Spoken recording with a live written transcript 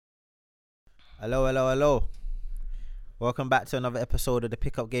Hello. Welcome back to another episode of the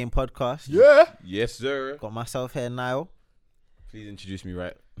Pickup Game Podcast. Yeah. Yes, sir. Got myself here, Niall. Please introduce me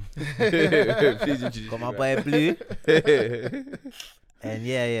right. Please introduce Got me my right. boy Blue. And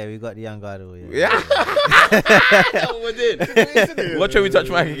yeah, we got the young guard. Yeah. What did? Watch when we touch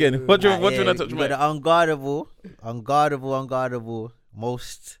mic again. Watch when I touch we mic. got the unguardable,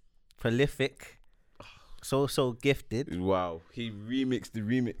 most prolific, so gifted. Wow. He remixed the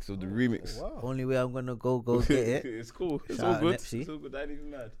remix of the remix. Wow. Only way I'm gonna go get it. It's cool. It's Shout all out good. Nipsey. It's all good. I ain't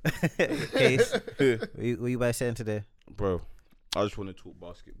even mad. Case. What you guys saying today? Bro, I just want to talk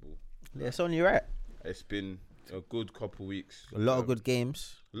basketball. Yeah, it's only right. It's been a good couple weeks. A lot of good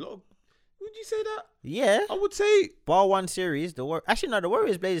games. Would you say that? Yeah. I would say Bar one series. The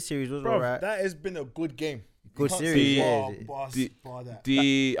Warriors Blazers series was Bro, alright. that has been a good game. Good You can't series, say yeah. bar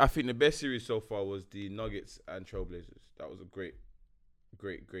that. I think the best series so far was the Nuggets and Trailblazers. That was a great.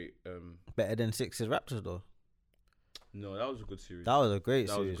 Better than Sixers Raptors though. No, that was a good series. That was a great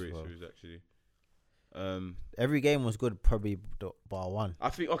That series. was a great bro. series actually. Every game was good, probably bar one. I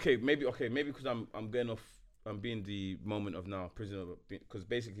think maybe because I'm getting off. I'm being the moment of now prisoner because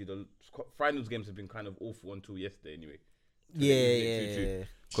basically the finals games have been kind of awful until yesterday anyway. Yeah.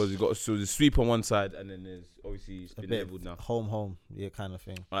 Because you got the sweep on one side and then there's obviously it's A been bit leveled now. home, yeah, kind of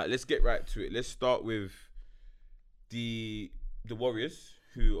thing. All right, let's get right to it. Let's start with the Warriors,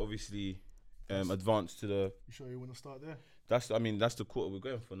 who obviously advanced to the. You sure you want to start there? That's the quarter we're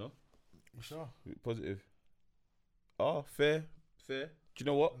going for, no? You sure? Positive. Oh, fair. Do you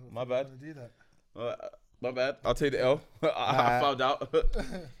know what? My bad. Want to do that? My bad. I'll take the L. I found out.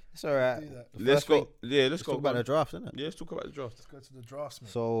 It's alright. Do that. Let's go. Yeah, let's go Talk about the draft, isn't it? Yeah, let's talk about the draft. Let's go to the drafts, man.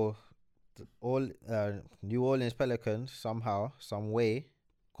 So, New Orleans Pelicans somehow, some way,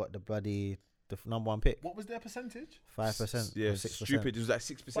 got the number one pick. What was their percentage? 5%. Yeah, or 6%. stupid. It was like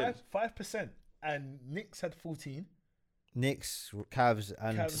 6%. 5%. And Knicks had 14. Knicks, Cavs,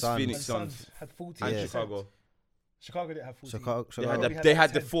 and Cavs Suns. Phoenix and Suns. had 14. And Yeah. Chicago. Chicago didn't have 14. Chicago. They had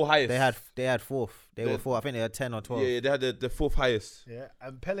like the 10. four highest. They had fourth. They were fourth. I think they had 10 or 12. Yeah, they had the fourth highest. Yeah.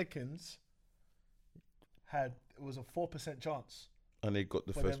 And Pelicans it was a 4% chance And they got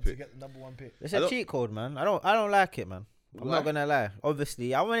the for first them to pick. get the number one pick. It's I a don't- cheat code, man. I don't like it, man. I'm Why? not gonna lie.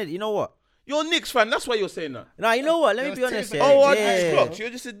 Obviously, I wanted. You know what? You're a Knicks fan. That's why you're saying that. Nah, you know what? Let There me be was honest. teams Yeah. that- Oh, I yeah. just clocked. You're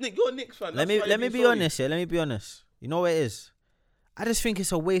just a Knicks. You're a Knicks fan. Let That's why me you're be being honest. Yeah. Let me be honest. You know what it is? I just think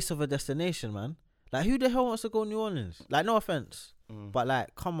it's a waste of a destination, man. Like, who the hell wants to go New Orleans? Like, no offense, but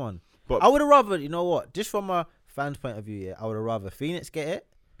like, come on. But- I would have rather. You know what? Just from a fan's point of view, yeah, I would have rather Phoenix get it.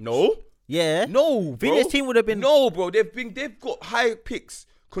 No, Yeah. no, bro. Phoenix team would have been. No, bro. They've got high picks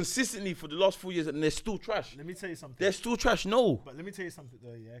consistently for the last 4 years, and they're still trash. Let me tell you something. They're still trash. No, But let me tell you something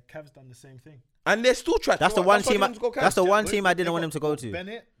though, yeah. Cavs done the same thing. and they're still trash. That's You the know one what? team. why they don't go That's the Cavs. one team I They didn't want got him to go to.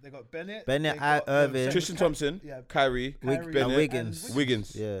 They got Bennett, they got, Irvin. Tristan Thompson, yeah, Kyrie, Kyrie Bennett, and Wiggins.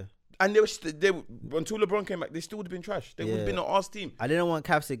 Wiggins. Yeah. And they until LeBron came back, they still would have been trash. They would have been an arse team. I didn't want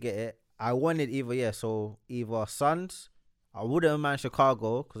Cavs to get it. I wanted either Suns. I wouldn't mind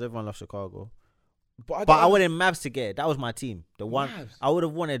Chicago because everyone loves Chicago. But I wanted Mavs to get it. That was my team. The one Mavs? I would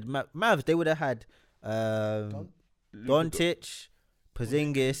have wanted Mavs. They would have had Doncic,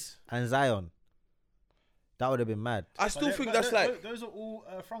 Porzingis, and Zion. That would have been mad. I still think that's like those are all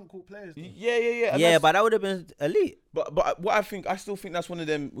front court players. Though. yeah. and Yeah, that's- but that would have been elite. But what I still think that's one of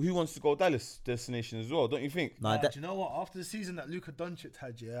them who wants to go Dallas destination as well, don't you think? Nah, Do you know what? After the season that Luka Doncic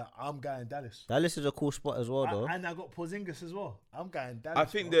had, yeah, I'm going Dallas. Dallas is a cool spot as well, though. And I got Porzingis as well. I'm going Dallas. I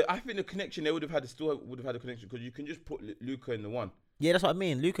think bro. the connection they would have had a connection because you can just put Luca in the one. Yeah, that's what I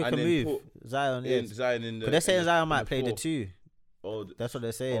mean. Luka And can then move. Zion, In yeah. Zion in the. But they're saying in Zion in might play the four. two. Oh, That's what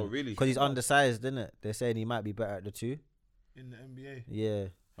they're saying. Oh, really? Because he's undersized, isn't it? They're saying he might be better at the two. in the NBA. Yeah.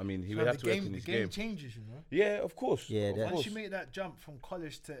 I mean, he Fam, would have the to work game, in the his game game. changes, you know. Yeah, of course. Yeah, of that- Once course. you make that jump from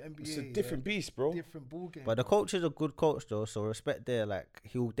college to NBA, It's a different beast, bro. different ball game. But the coach is a good coach though, so respect there. Like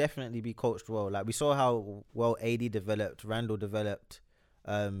he'll definitely be coached well. Like we saw how well AD developed, Randall developed.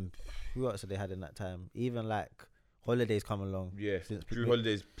 Who else did they had in that time? Even like Holiday's come along. Yeah, Since Drew big-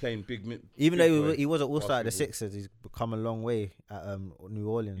 Holiday's playing big. Even big though boy he was an all-star at the basketball. Sixers, he's come a long way at New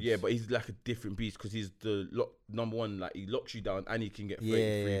Orleans. Yeah, but he's like a different beast because he's the number one. Like he locks you down and he can get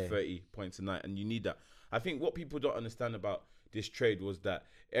 33, 30 points a night, and you need that. I think what people don't understand about this trade was that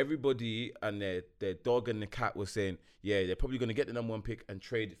everybody and their dog and the cat was saying, yeah, they're probably going to get the number one pick and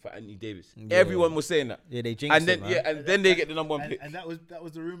trade it for Anthony Davis. Yeah. Everyone was saying that. Yeah, they jinxed And then it, man. and then they get the number one pick. and that was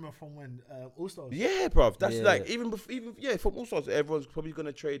the rumor from when All Stars. Yeah, bruv. That's Yeah. like even from all sorts. Everyone's probably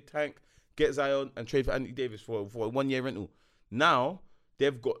gonna trade Tank, get Zion, and trade for Anthony Davis for a 1 year rental. Now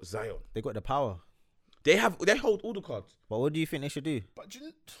they've got Zion. They got the power. They hold all the cards. But what do you think they should do? But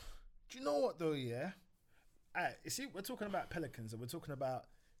Do you know what though? Yeah, you see, we're talking about Pelicans, and we're talking about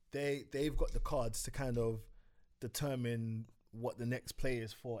they've got the cards to kind of determine what the next play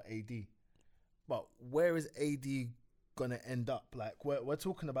is for AD. But where is AD gonna end up? Like we're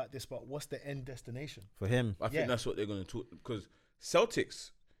talking about this, but what's the end destination for him? I think that's what they're gonna talk, because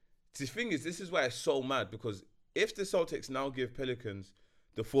Celtics. The thing is, this is why it's so mad, because if the Celtics now give Pelicans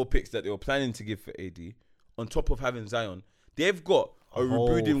the 4 picks that they were planning to give for AD, on top of having Zion, they've got a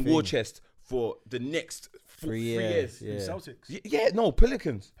rebuilding war chest for the next 3 years. Yeah. Celtics. Yeah, no,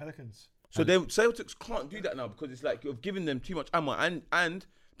 Pelicans. So Celtics can't do that now, because it's like you've given them too much ammo. And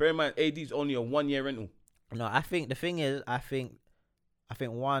bear in mind, AD's only a 1 year rental. No, I think the thing is, I think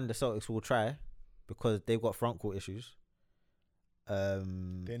one, the Celtics will try because they've got front court issues.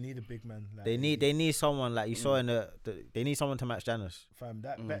 They need a big man. Like they need someone like you saw in they need someone to match Giannis. Fam,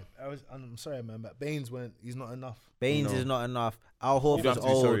 I'm sorry, man, but he's not enough. Baines is not enough. Al Horford's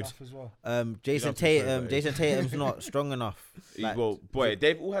old. Well. Jason Tatum's not strong enough. Like, well, boy,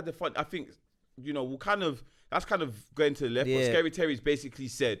 they've all had the fun. I think, we'll that's kind of going to the left. But Scary Terry's basically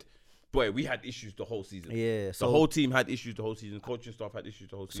said, boy, we had issues the whole season. Yeah, so the whole team had issues the whole season. Coaching staff had issues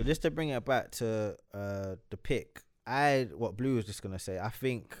the whole season. So just to bring it back to the pick, what Blue was just gonna say, I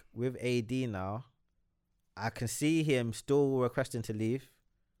think with AD now, I can see him still requesting to leave.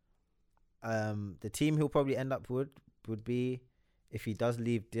 The team he'll probably end up with would be, if he does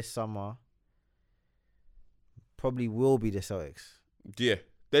leave this summer, probably will be the Celtics. Yeah,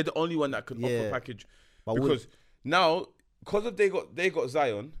 they're the only one that could offer a package, because they got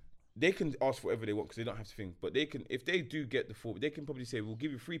Zion. They can ask for whatever they want because they don't have to think. But they can, if they do get the 4, they can probably say, we'll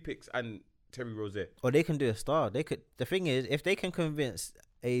give you 3 picks and Terry Rozier. Or they can do a star. They could. The thing is, if they can convince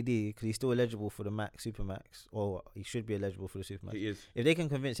AD, because he's still eligible for the Supermax, or he should be eligible for the Supermax. He is. If they can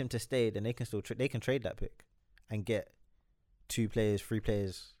convince him to stay, then they can still they can trade that pick and get 2 players, 3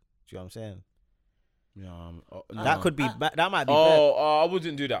 players. Do you know what I'm saying? Yeah, that could be. That might be. I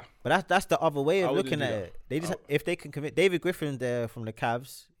wouldn't do that. But that's the other way of looking at it. They just if they can convince David Griffin there from the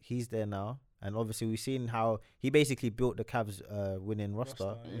Cavs, he's there now. And obviously, we've seen how he basically built the Cavs winning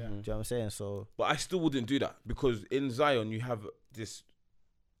roster. Yeah. Do you know what I'm saying? So, but I still wouldn't do that, because in Zion you have this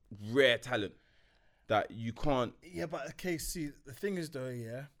rare talent that you can't. Yeah, but okay. See, the thing is though,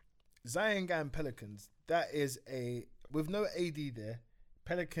 Zion going Pelicans. That is with no AD there.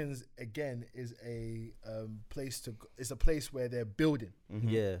 Pelicans again is a place it's a place where they're building. Mm-hmm.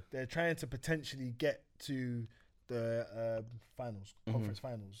 Yeah, they're trying to potentially get to the finals, conference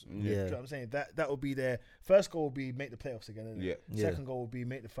finals. Yeah, do you know what I'm saying? That will be their first goal. Will be make the playoffs again. Isn't it? Second goal will be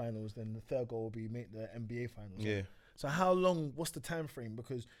make the finals. Then the third goal will be make the NBA finals. Yeah. So how long? What's the time frame?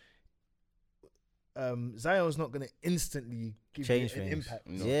 Because Zion's not going to instantly give you an impact.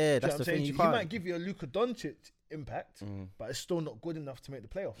 No. Yeah, that's the thing. He might give you a Luka Doncic impact, but it's still not good enough to make the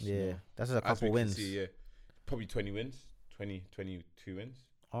playoffs. Yeah, that's a couple wins. Probably 20 wins, 22 wins.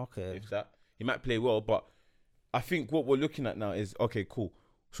 Okay. If that. He might play well, but I think what we're looking at now is, okay, cool.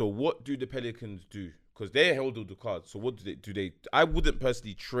 So what do the Pelicans do? Because they held all the cards. So what do they? I wouldn't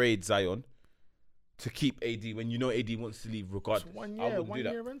personally trade Zion to keep AD when AD wants to leave regardless. It's 1 year, I wouldn't do that.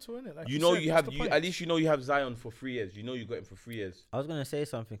 1 year rental, innit? Like at least you have Zion for 3 years. You got him for 3 years. I was gonna say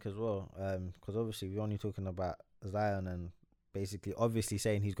something as well, because obviously we're only talking about Zion and basically obviously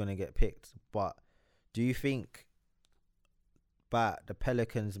saying he's gonna get picked. But do you think that the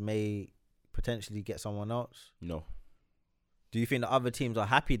Pelicans may potentially get someone else? No. Do you think the other teams are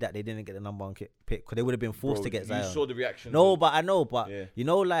happy that they didn't get the number 1 pick because they would have been forced to get Zion? You saw the reaction. No, but I know, but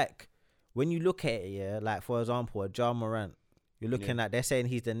like when you look at it, like for example, a Ja Morant, you're looking at, they're saying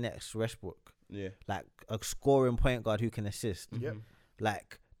he's the next Westbrook. Yeah. Like a scoring point guard who can assist. Yep.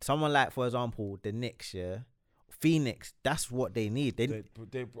 Like someone like, for example, the Knicks, Phoenix, that's what they need. They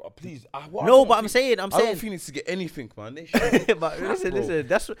please. But I'm saying, I want Phoenix to get anything, man. They should. But listen,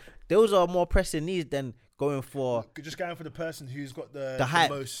 those are more pressing needs than going for just going for the person who's got the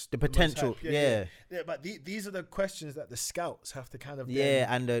hype, most, the potential. Yeah, but these are the questions that the scouts have to kind of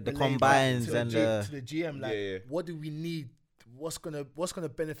and the combines to and to the GM. What do we need? What's gonna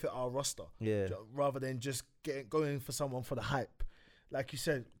benefit our roster? Rather than just going for someone for the hype, like you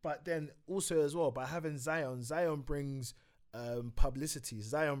said. But then also as well, by having Zion brings publicity.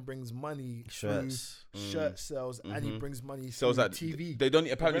 Zion brings money through shirt sales, and he brings money through TV. They don't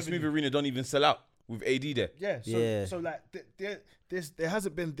apparently Smooth Arena don't even sell out with AD there. So like there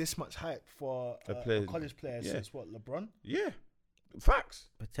hasn't been this much hype for a college player since what, LeBron? Yeah. Facts.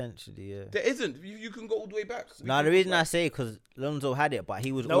 Potentially, yeah. There isn't. You can go all the way back. No, the reason I say because Lonzo had it, but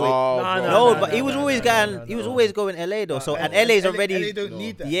he was he was always going. He was always going LA though. So and LA's already. LA don't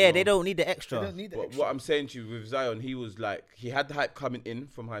need that. Yeah, they don't need the extra. They don't need the But extra. what I'm saying to you with Zion, he was like, he had the hype coming in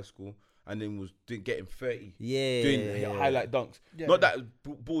from high school, and then was getting 30, doing highlight dunks. Yeah. Not that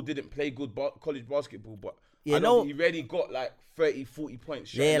Ball didn't play good college basketball, but Yeah, I know no. he really got like 30, 40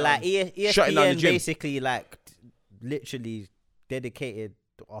 points. Yeah, like shutting down the ESPN gym. basically like literally dedicated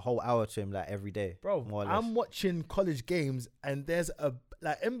a whole hour to him like every day, Bro, more or less. I'm watching college games and there's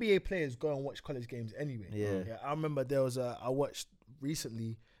like NBA players go and watch college games anyway. Yeah. I remember I watched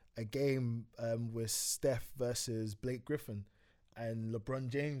recently a game with Steph versus Blake Griffin, and LeBron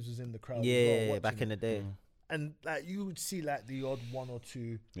James was in the crowd. Yeah, back in the day. And like you would see like the odd one or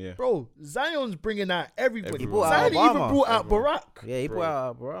two. Yeah. Bro, Zion's bringing out everybody. He brought out Zion even Obama. brought out Barack. Yeah, he brought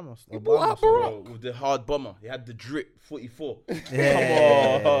out Obama. He brought out Barack. Bro, with the hard bomber. He had the drip 44.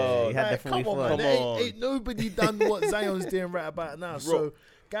 Yeah, Come on. he had Like, the come 44. on, man. Come on. Ain't nobody done what Zion's doing right about now. So,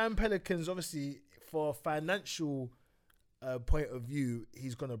 Gang Pelicans, obviously, for financial point of view,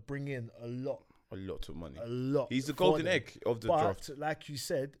 he's going to bring in a lot of money. A lot. He's the for golden them. egg of the But draft. like you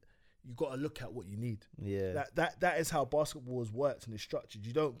said, you got to look at what you need. Yeah. That is how basketball has worked and is structured.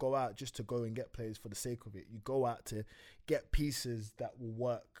 You don't go out just to go and get players for the sake of it. You go out to get pieces that will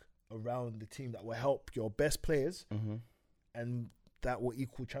work around the team, that will help your best players, and that will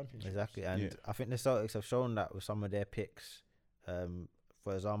equal championships. Exactly, and I think the Celtics have shown that with some of their picks.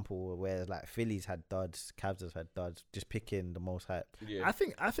 For example, where like Phillies had duds, Cavs has had duds, just picking the most hype. Yeah. I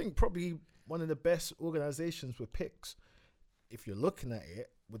think probably one of the best organizations with picks, if you're looking at it,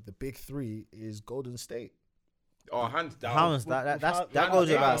 with the big three, is Golden State. Oh, hands down. That goes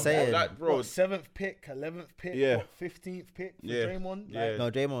without saying. That, bro, 7th pick, 11th pick, 15th pick for Draymond. Yeah. No,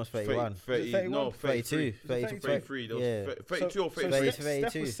 Draymond was 31. 32. 32. 33. There was Yeah. 32 or 33. 33.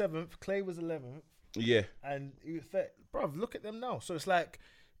 Steph was 7th, Clay was 11th, Yeah. and he was bruv, look at them now. So it's like,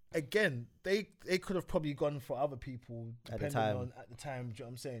 again, they could have probably gone for other people depending on at the time. Do you know what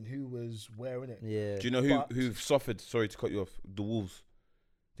I'm saying? Who was wearing it? Yeah. Do you know who suffered? Sorry to cut you off. The Wolves.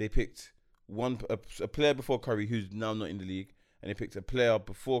 They picked a player before Curry who's now not in the league, and they picked a player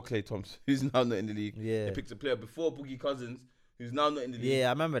before Klay Thompson who's now not in the league. Yeah. They picked a player before Boogie Cousins who's now not in the league. Yeah,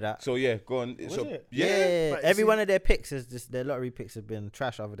 I remember that. So yeah, go on. Was it? Yeah. But Every one of their picks is just their lottery picks have been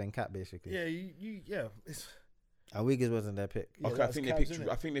trash other than Cat basically. Yeah, It's, And Wiggins wasn't their pick. yeah, Okay,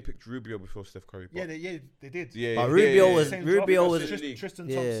 I think they picked Rubio before Steph Curry. they did. Yeah, But yeah, Rubio yeah, was yeah. Rubio was Tristan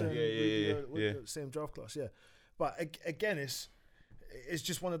Yeah. Thompson. Yeah. Rubio, same draft class. Yeah, but again, it's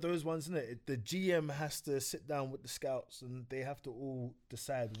just one of those ones, isn't it? The GM has to sit down with the scouts, and they have to all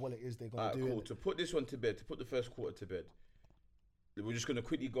decide what it is they're going to do. Cool. To put this one to bed, to put the first quarter to bed, we're just going to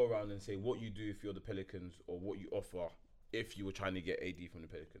quickly go around and say what you do if you're the Pelicans, or what you offer if you were trying to get AD from the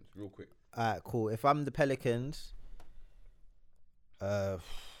Pelicans. Real quick. Alright, cool. If I'm the Pelicans, the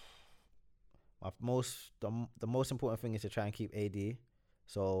most important thing is to try and keep AD.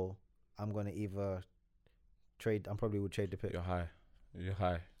 So I'm gonna either trade. I probably would trade the pick. You're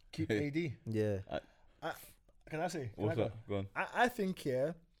high. Keep AD. Yeah. Can I say? What's that? Go on. I think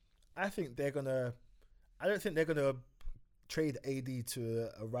they're gonna. I don't think they're gonna trade AD to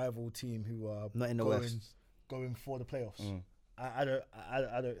a rival team who are Not in the West. going for the playoffs. I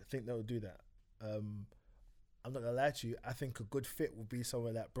don't think they'll do that. I'm not gonna lie to you. I think a good fit would be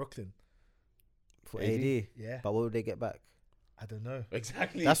somewhere like Brooklyn For AD? AD. Yeah. But what would they get back? I don't know.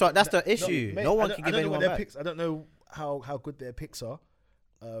 Exactly. That's the issue. Mate, No one I can don't give know anyone their back. picks. I don't know how good their picks are.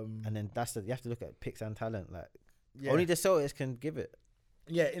 And then you have to look at picks and talent. Like Yeah. only the Celtics can give it.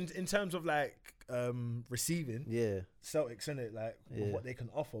 Yeah, in terms of like receiving, Yeah. Celtics in it, like with what they can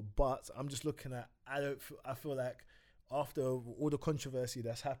offer. But I'm just looking at. I feel like after all the controversy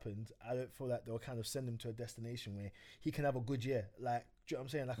that's happened, I don't feel like they'll kind of send him to a destination where he can have a good year. Like, do you know what I'm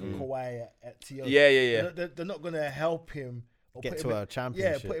saying? Like a Kawhi at TO. Yeah. They're not gonna help him or Get put to him a in,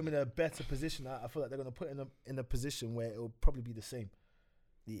 championship. put him in a better position. I feel like they're gonna put him in a position where it'll probably be the same.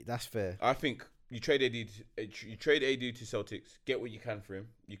 Yeah, that's fair. I think you trade AD to Celtics, get what you can for him.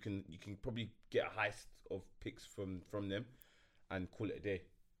 You can probably get a heist of picks from them, and call it a day.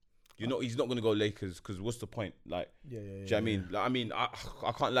 He's not going to go Lakers because what's the point? Like, Yeah. do you know what I mean? Like, I mean,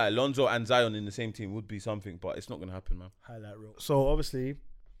 I can't lie. Lonzo and Zion in the same team would be something, but it's not going to happen, man. Highlight reel. So obviously,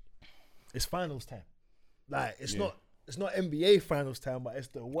 it's finals time. Like it's not NBA finals time, but it's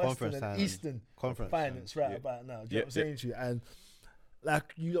the Western Conference and time. Eastern Conference finals time. right about now. Do you know what I'm saying to you? And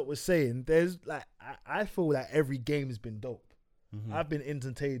like you lot was saying, there's like I feel like every game has been dope. I've been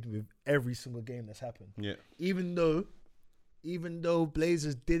entertained with every single game that's happened. Yeah. Even though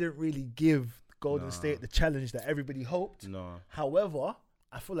Blazers didn't really give Golden State the challenge that everybody hoped. No. However,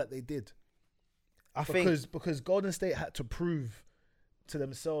 I feel like they did. Because Golden State had to prove to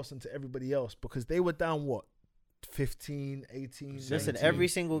themselves and to everybody else, because they were down 15, 18. Listen, 19. every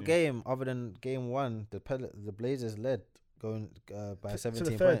single game other than game 1, the Blazers led going by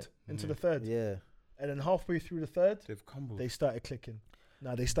 17 points into the third. Yeah, and then halfway through the third, they've crumbled. They started clicking.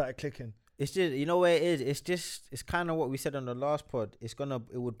 They started clicking. It's just, you know where it is. It's kind of what we said on the last pod. It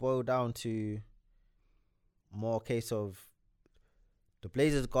would boil down to more case of the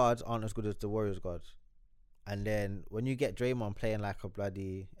Blazers guards aren't as good as the Warriors guards, and then when you get Draymond playing like a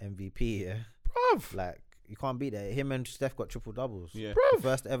bloody MVP, yeah, bruv, like you can't beat that. Him and Steph got triple doubles. Yeah, bruv. The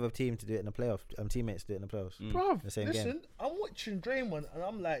first ever team to do it in the playoffs. Teammates to do it in the playoffs. Bruv, the same listen, game. I'm watching Draymond and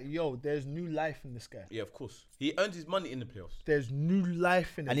I'm like, yo, there's new life in this guy. Yeah, of course. He earned his money in the playoffs. There's new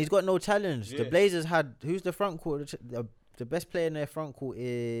life in it. And he's got no challenge. Yeah. The Blazers had, who's the front court? The best player in their front court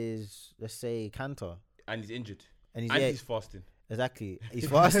is, let's say, Kanter. And he's injured. And he's fasting. Exactly. He's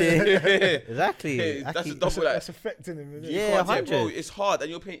fasting. Exactly. That's a double. That's affecting him. Isn't it? Yeah, 100. Bro, it's hard. And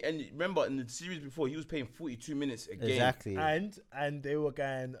you're paying. And remember, in the series before, he was paying 42 minutes a game. Exactly. And they were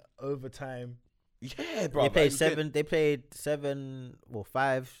going overtime. Yeah, bro. They played 7. They played 7 or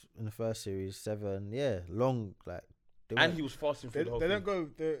 5 in the first series. 7. Yeah, long. Like. And he was fasting for the whole They thing. don't go.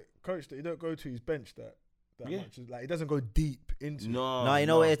 The coach. They don't go to his bench that Yeah. much. Like, it doesn't go deep into. No, you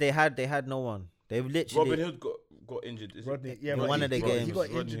know what it is? They had no one. They literally. Robin Hood got injured. Rodney, in one of the games. He got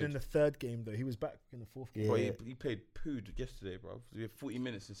Rodney injured Hood. in the third game though. He was back in the fourth game. Bro, Yeah. he played pooed yesterday, bro. He had 40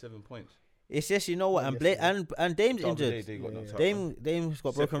 minutes and 7 points. It's just, you know what, Yeah, and Dame's The other day, injured. they got knocked out. Dame's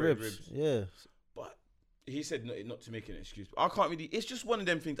got broken Separate ribs. Yeah. But he said not to make an excuse. But I can't really. It's just one of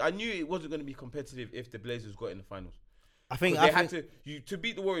them things. I knew it wasn't going to be competitive if the Blazers got in the finals. I think to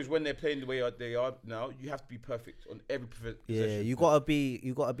beat the Warriors when they're playing the way they are now. You have to be perfect on every possession. Yeah, you gotta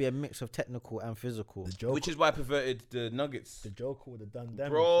be a mix of technical and physical. Which is why I perverted the Nuggets. The Joker would have done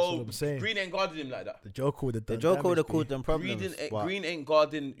damage. Bro, That's what I'm saying. Green ain't guarded him like that. The Joker would have done The Joker would have damage, caused them problems. Green ain't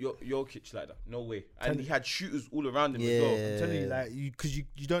guarding Jokic like that. No way. And he had shooters all around him as well. I'm telling you, like, because you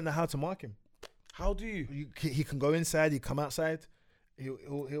don't know how to mark him. How do you? He can go inside. He come outside.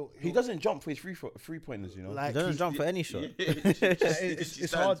 He doesn't jump for his three pointers, you know. Like, He doesn't jump for any shot.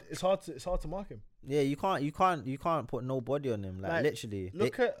 it's hard. It's hard to mark him. Yeah, you can't put no body on him. Like literally.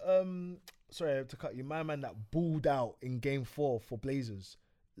 Look at sorry to cut you. My man that balled out in game 4 for Blazers,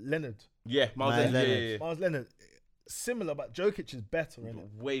 Leonard. Yeah, Miles Leonard. Miles Leonard. Similar, but Jokic is better, isn't it?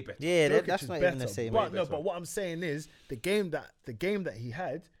 Way better. Yeah, Jokic that's is not better, even the same. But no, but what I'm saying is the game that he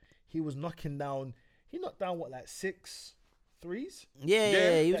had, he was knocking down. He knocked down like 6 threes.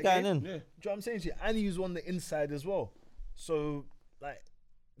 Yeah, he was that going game. in. Do you know what I'm saying to you? And he was on the inside as well. So like,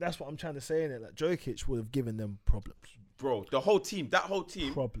 that's what I'm trying to say in it. Like, Jokic would have given them problems. Bro, that whole team,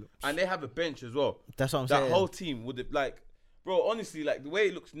 Problems. and they have a bench as well. That's what I'm saying. That whole team would have, like, bro, honestly, like the way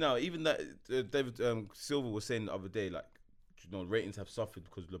it looks now, even that David Silver was saying the other day, like, you know, ratings have suffered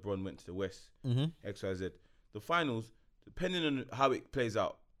because LeBron went to the West. XYZ. The finals, depending on how it plays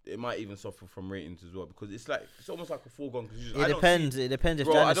out, it might even suffer from ratings as well, because it's almost like a foregone conclusion. It depends. It depends if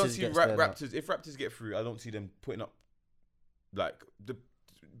bro, I don't Giannis see gets Raptors. If Raptors get through, I don't see them putting up. Like, the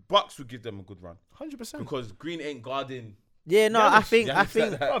Bucks would give them a good run 100%. because Green ain't guarding. Yeah, no, I think.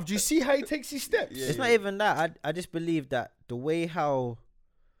 Bruv, do you see how he takes his steps? It's not even that. I just believe that the way how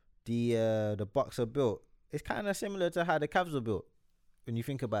the Bucks are built, it's kind of similar to how the Cavs are built. When you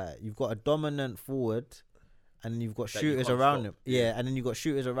think about it, you've got a dominant forward, and then you've got shooters around him. Yeah, and then you've got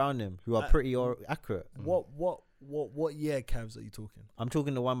shooters around him who are pretty accurate. What year Cavs are you talking? I'm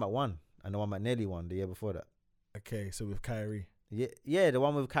talking the one that won and the one that nearly won the year before that. Okay, so with Kyrie. Yeah, the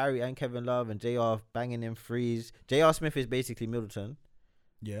one with Kyrie and Kevin Love and JR banging in threes. J.R. Smith is basically Middleton.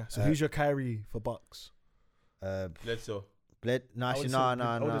 Yeah. So who's your Kyrie for Bucks? Bledsoe. No.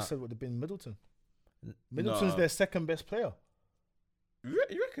 I would have said would have been Middleton. Middleton's their second best player. You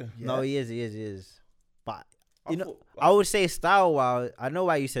reckon? Yeah. No, he is. But I would say style-wise, I know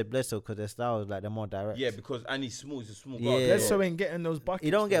why you said Bledsoe, because their style is like they're more direct. Yeah, because he's small. He's a small guard. Yeah. Bledsoe ain't getting those buckets. He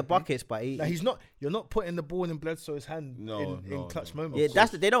don't get buckets, but he's not. You're not putting the ball in Bledsoe's hand in clutch moments. Yeah,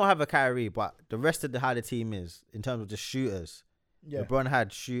 they don't have a Kyrie, but the rest of how the team is in terms of the shooters. Yeah. LeBron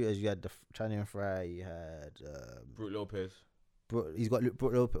had shooters. You had the Channing Frye. You had Brook Lopez. He's got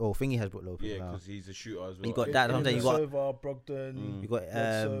Brook Lopez. Oh, Thingy has Brook Lopez. Yeah, now. because he's a shooter as well. You got that. I'm saying you got Brogdon. You got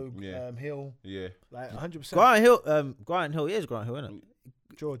Bledsoe, Hill. Yeah, like 100%. Grant Hill. Grant Hill. Yeah, it's Grant Hill, isn't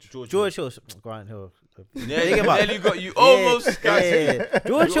it? George Hill. Grant Hill. Then you got you almost. Yeah.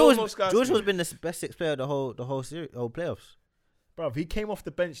 George Hill's been the best 6 player of the whole series, whole playoffs. Bruv, he came off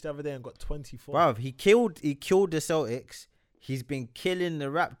the bench the other day and got 24. Bruv, he killed the Celtics. he's been killing the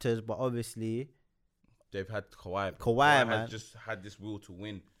Raptors, but obviously they've had Kawhi. Kawhi, man, has just had this will to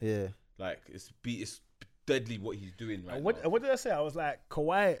win. Yeah, like it's deadly what he's doing right now. What did I say? I was like,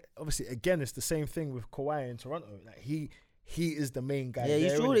 Kawhi. Obviously, again, it's the same thing with Kawhi in Toronto. Like he is the main guy. Yeah, he's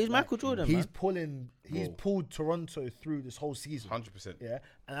there, Jordan. He's like, Michael Jordan. He's man. pulling. He's pulled Toronto through this whole season. 100%. Yeah,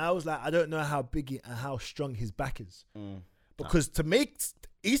 and I was like, I don't know how big and how strong his back is, because to make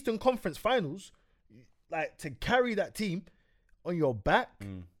Eastern Conference Finals, like to carry that team on your back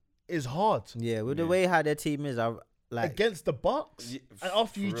is hard. Yeah, with the way how their team is, like against the Bucks, and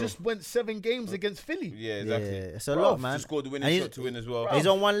after you just went 7 games against Philly. Yeah, exactly. Yeah, it's a lot, man. To score the winning shot to win as well. He's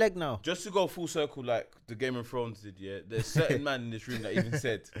on one leg now. Just to go full circle, like the Game of Thrones did. Yeah, there's certain man in this room that even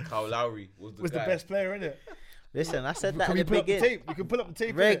said Kyle Lowry was the best player in it. Listen, I said that Can at we the pull up the beginning. tape? We can pull up the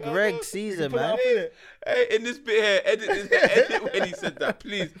tape. Reg season, man. Hey, in this bit here, edit when he said that,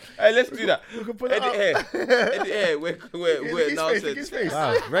 please. Hey, let's do that. We can pull it Edit here, where now said.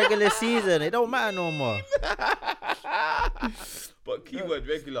 Wow, regular season, it don't matter no more. But keyword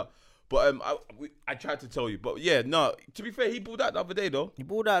regular. But I tried to tell you, but yeah, no. To be fair, he pulled out the other day though. He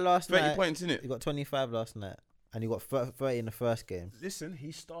pulled out last 30 night. 30 points in it. He got 25 last night, and he got 30 in the first game. Listen,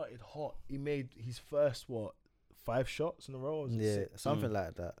 he started hot. He made his first 5 shots in a row. Yeah, something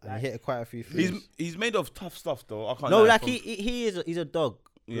like that. And he hit quite a few threes. threes. He's made of tough stuff though. I can't. No, lie, like he's a dog.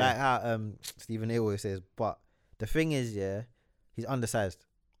 Yeah. Like how Stephen A always says. But the thing is, yeah, he's undersized.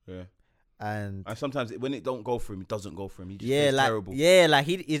 Yeah. And sometimes when it don't go for him, it doesn't go for him. He just feels like terrible. Yeah, like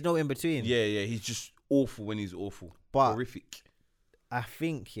he's no in between. Yeah, he's just awful when he's awful. But horrific. I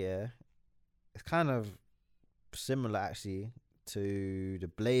think it's kind of similar actually to the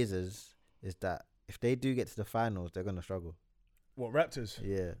Blazers. Is that if they do get to the finals, they're gonna struggle. What, Raptors?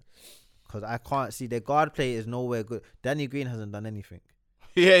 Yeah, because I can't see their guard play is nowhere good. Danny Green hasn't done anything.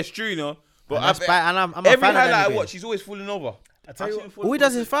 Yeah, it's true, you know. But I'm a every fan highlight of I Danny watch, he's always falling over. I tell you what, all he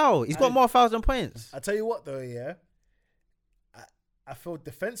does is foul. He's got more fouls than points. I tell you what, though, yeah. I feel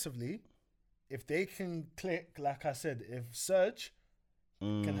defensively, if they can click, like I said, if Serge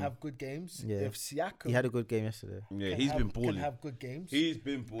can have good games, if Siakam, he had a good game yesterday. Yeah, he's been balling. Can have good games. He's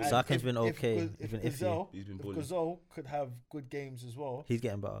been balling. Siakam's been okay. If balling. Gasol could have good games as well, he's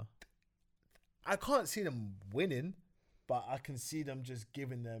getting better. I can't see them winning, but I can see them just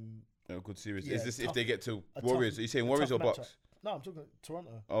giving them a good series. Yeah, is this tough, if they get to Warriors? Are you saying Warriors or Bucks? No, I'm talking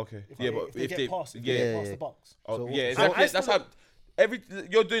Toronto. Okay. If they get past the Bucks. Oh, So yeah, that's how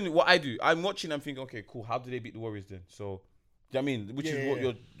you're doing what I do. I'm watching. I'm thinking, okay, cool. How do they beat the Warriors then? So, do you know what I mean? Which is what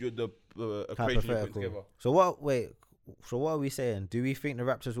you're the equation you're putting together. So what? Wait. So what are we saying? Do we think the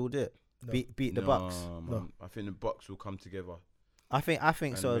Raptors will do it? No. Beat the Bucks? No, I think the Bucks will come together. I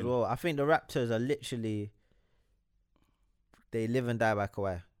think so as well. I think the Raptors are literally they live and die by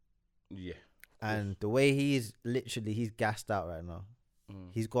Kawhi. Yeah. And the way he's gassed out right now.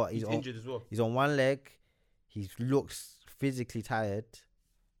 He's injured as well. He's on one leg. He looks physically tired.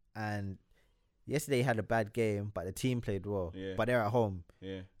 And yesterday he had a bad game, but the team played well. Yeah. But they're at home.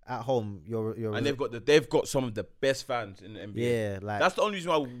 Yeah. At home, you're and they've got some of the best fans in the NBA. Yeah, like that's the only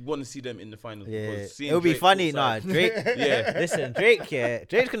reason why I want to see them in the finals. Yeah, because it'll be funny. Nah, Drake. Yeah, listen, Drake. Yeah,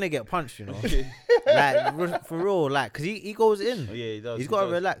 Drake's gonna get punched. You know, like for real. Like, cause he goes in. Yeah, he does. He's got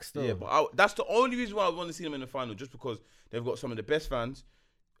to relax though. Yeah, but that's the only reason why I want to see them in the final, just because they've got some of the best fans.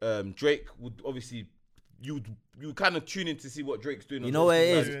 Drake would obviously. You kind of tune in to see what Drake's doing. You know what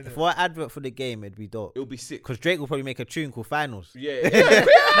it is? For an advert for the game, it'd be dope. It'll be sick. Because Drake will probably make a tune called Finals. Yeah. If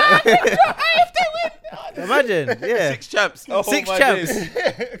they win. Imagine, yeah. 6 champs. Oh, 6 champs.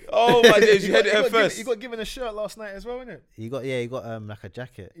 Oh my days, you had it first. You got given a shirt last night as well, innit? He got like a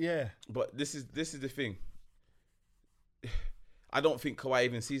jacket. Yeah. But this is the thing. I don't think Kawhi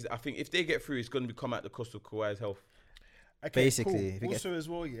even sees it. I think if they get through, it's going to come at the cost of Kawhi's health. Okay, basically. Cool. Also as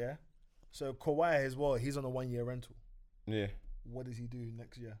well, yeah. So Kawhi as well, he's on a 1-year rental. Yeah. What does he do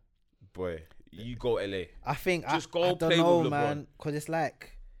next year? Boy, you go LA. I think just go I play don't know, with LeBron. man. Because it's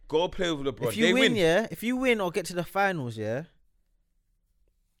like go play with LeBron. If you win, if you win or get to the finals, yeah.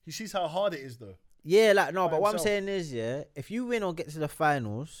 He sees how hard it is, though. Yeah, like no, but what I'm saying is, yeah, if you win or get to the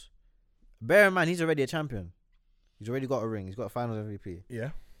finals, bear in mind he's already a champion. He's already got a ring. He's got a finals MVP. Yeah.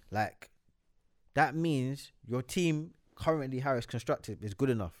 Like that means your team currently how it's constructed is good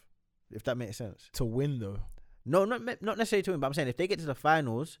enough. If that makes sense. To win, though. No, not necessarily to win, but I'm saying if they get to the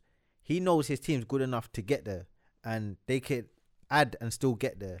finals, he knows his team's good enough to get there, and they could add and still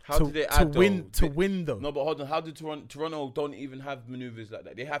get there. How do they add to win though? No, but hold on. How did Toronto don't even have maneuvers like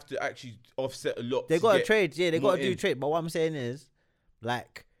that? They have to actually offset a lot. They got to trade. Yeah, they got to do trade. But what I'm saying is,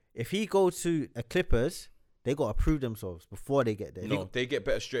 like, if he goes to a Clippers, They got to prove themselves before they get there. No, they get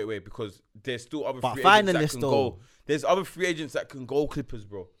better straight away because there's still other But free agents that finalists, can though. go. There's other free agents that can go Clippers,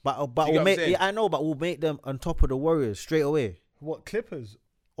 bro. But Do you we'll get what I'm make. saying? Yeah, I know, but we'll make them on top of the Warriors straight away. What Clippers?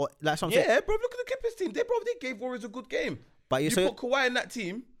 Or like something. Yeah, bro. Look at the Clippers team. They gave Warriors a good game. But You so put Kawhi in that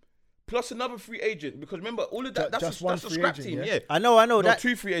team, plus another free agent. Because remember, all of that, Just that's one a free scrap agent, team. yeah? Yeah. I know No, that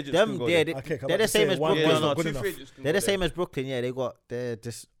 2 free agents them. can go Yeah, there. Okay, they're the same as one Brooklyn. was no, not good 2 enough. free agents can They're go the there. same as Brooklyn. Yeah, they're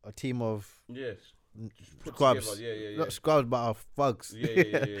just a team of Yes. Put scrubs. together, Yeah. Not scrubs, but are thugs.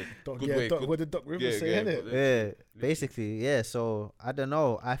 Yeah. Doc, Good yeah, way, Doc, good- what did Doc Rivers yeah, say, yeah, innit? but- Yeah, basically, yeah. So I don't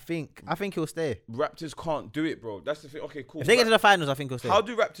know. I think he'll stay. Raptors can't do it, bro. That's the thing. Okay, cool. If they get to the finals, I think he'll stay. How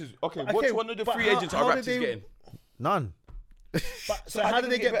do Raptors? Okay, Okay, which one of the but free how- agents how are did Raptors they- getting? None. But, so how how did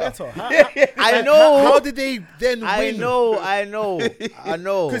did they get better? I know. How did they then I win? know.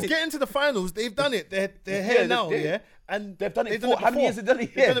 Because getting to the finals, they've done it. They're here Yeah, now, they- yeah. And They've done it before. How many years have they done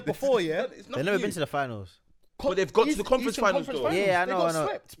it? They've done it before, yeah. It's not They've never new. been to the finals. But they've got to the conference Eastern finals, though. Yeah, I They know. got I know.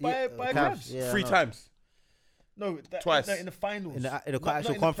 swept by Cavs, Cavs. yeah, I 3 know. times. No, Twice. No, in the finals. In the Not actual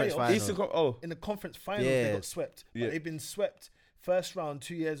in the conference playoffs. final. In the conference finals, Yeah. they got swept. Yeah. But they've been swept first round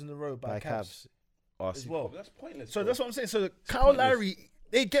 2 years in a row by Cavs. As well. That's pointless. So bro. that's what I'm saying. So Kyle Lowry,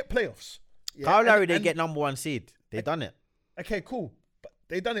 they get playoffs. Yeah, Kyle Lowry, they and- get number 1 seed. They done it Okay, cool. But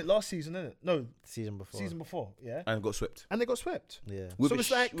they done it last season, innit? No, season before. season before, yeah. And got swept. And they got swept. Yeah. With So a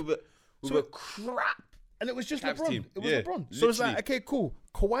it's like- with so- a crap. And it was just Cavs LeBron. team. It was Yeah, LeBron. So it's like, literally. okay, cool.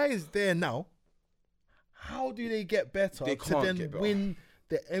 Kawhi is there now. How do they get better They to can't then get better. win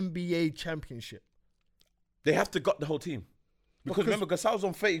the NBA championship? They have to gut the whole team. Because remember, Gasol's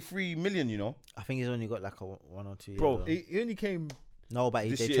on 33 million. You know, I think he's only got like a 1 or 2 years. Bro, though. He only came No, but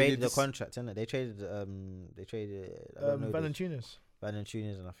This they year, traded the this- contract, innit? They traded I don't know this. Valanciunas.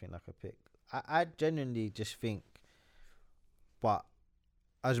 Valanciunas and I think like a pick. I genuinely just think, but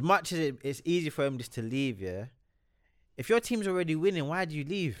as much as it's easy for him just to leave, yeah. If your team's already winning, why do you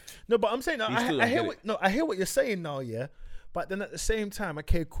leave? No, but I'm saying He still I don't hear get what I hear what you're saying now, yeah. But then at the same time,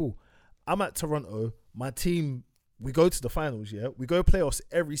 okay, cool. I'm at Toronto. My team, we go to the finals, yeah. We go playoffs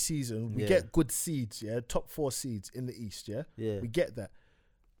every season. We Yeah. get good seeds, yeah. Top 4 seeds in the East, yeah. Yeah. We get that.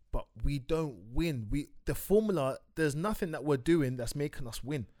 But we don't win. The formula, there's nothing that we're doing that's making us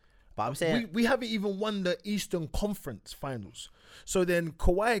win. But I'm saying We haven't even won the Eastern Conference Finals. So then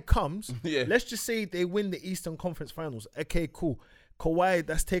Kawhi comes. Yeah. Let's just say they win the Eastern Conference Finals. Okay, cool. Kawhi,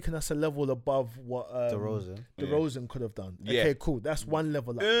 that's taken us a level above what DeRozan. DeRozan could have done. Yeah. Okay, cool. That's one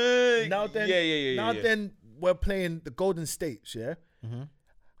level up. Now then, yeah. then we're playing the Golden States. Yeah. Mhm.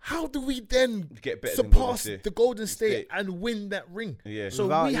 How do we then Get better than Golden surpass State. the Golden State State. and win that ring? Yeah. So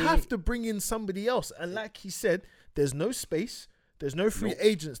Without we you- have to bring in somebody else. And like he said, there's no space. There's no free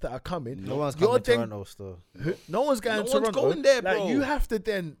agents that are coming. No one's You're coming to then- Toronto still. No one's going No to one's Toronto. going there, Like bro. you have to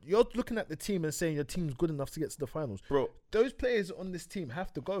then. You're looking at the team and saying your team's good enough to get to the finals. Bro, Those players on this team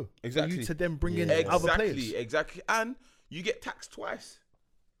have to go for Exactly. you to then bring in Yeah. other players. Exactly. And you get taxed twice.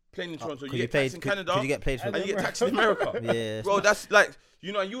 Playing in Toronto. Could You you get taxed play? in Could Canada. you get paid for? And and you get America. taxed in America. Yeah, Bro, that's like,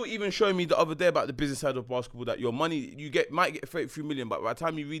 you know, you were even showing me the other day about the business side of basketball that your money, might get 33 million, but by the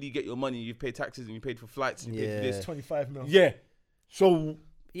time you really get your money, you've paid taxes and you paid for flights and you paid for Yeah. this. 25 mil. Yeah. So,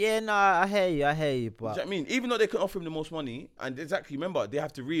 Yeah, no, I hear you, do you know but what I mean? Even though they can offer him the most money, and exactly, remember, they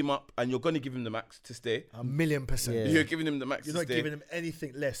have to re him up and you're going to give him the max to stay. 1,000,000%. Yeah. You're giving him the max You're to not stay. giving him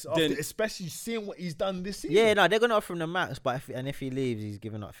anything less, Then- especially seeing what he's done this season. yeah, no, they're gonna offer him the max. But if he leaves, he's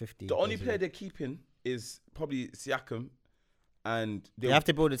giving up 50. The only basically. player they're keeping is probably Siakam, and They have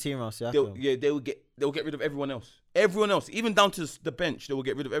to build a team around Siakam. they'll get rid of everyone else. Everyone else, even down to the bench, they will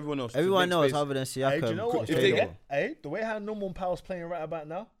get rid of everyone else. to Everyone make knows space. other than Siakam. Hey, do you know what? If they get- The way how Norman Powell's playing right about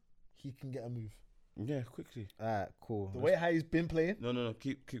now, he can get a move. Yeah, quickly. Alright, cool. The way how he's been playing, No,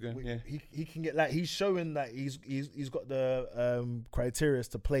 keep going. Yeah. he can get he's showing that he's got the criteria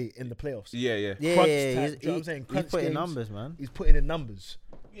to play in the playoffs. Yeah. Yeah, crunch yeah, time, he's, do you know what I'm saying? he's Crunch putting games. numbers, man. He's putting in numbers,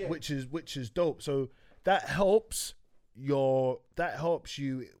 Yeah. which is dope. So that helps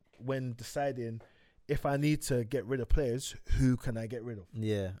you when deciding if I need to get rid of players, who can I get rid of?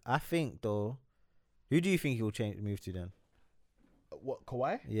 Yeah, I think though. Who do you think he'll move to then? What,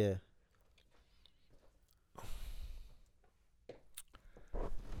 Kawhi? Yeah.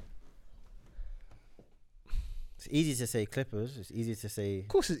 It's easy to say Clippers. It's easy to say. Of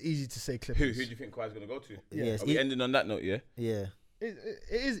course, it's easy to say Who Clippers. do you think Kawhi's gonna go to? Yeah. Yes, Are we ending on that note? Yeah. yeah. It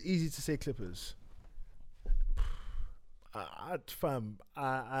is easy to say Clippers. I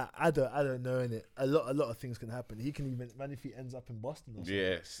don't know, innit? A lot of things can happen. He can even, man, if he ends up in Boston or something.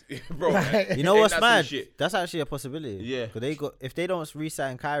 Yes, bro. You know what's mad? That's actually a possibility. Yeah, because if they don't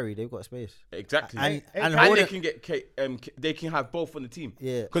re-sign Kyrie, they've got space. Exactly, and they can get they can have both on the team.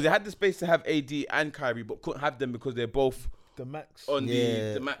 Yeah, because they had the space to have AD and Kyrie, but couldn't have them because they're both the max on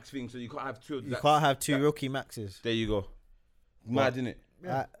the max thing. So you can't have two. You can't have two rookie maxes. There you go. Mad, innit?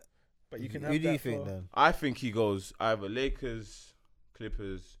 Yeah. But you can. Who do you think then? I think he goes either Lakers,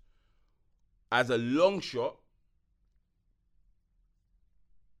 Clippers. As a long shot,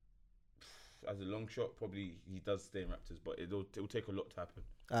 probably he does stay in Raptors, but it'll take a lot to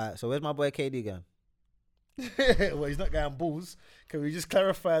happen. So where's my boy KD again? Well, he's not going Bulls. Can we just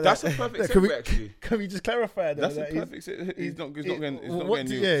clarify that? That's a perfect segue, actually. Can we just clarify that? That's a perfect segue. He's not going New York.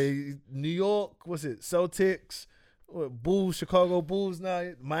 Yeah, New York, was it Celtics? Bulls, Chicago Bulls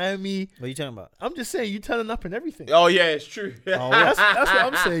now, Miami. What are you talking about? I'm just saying, you turning up in everything. Oh yeah, it's true. That's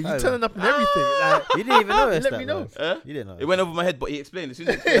what I'm saying. You turning up in everything. Like, you didn't even know it. Let me know. You didn't know. It went over my head, but he explained. As soon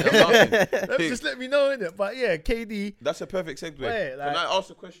as he explained, I'm laughing. Just let me know, innit? But yeah, KD. That's a perfect segue. Wait, Can I ask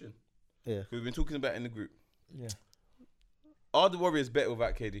a question? Yeah. We've been talking about it in the group. Yeah. Are the Warriors better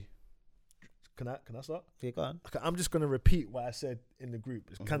without KD? Can I start? Yeah, go on. Okay, I'm just gonna repeat what I said in the group.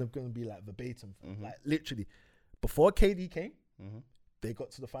 It's kind of gonna be like verbatim, like literally. Before KD came, they got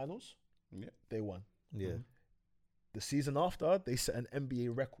to the finals. Yeah, they won. Yeah. The season after, they set an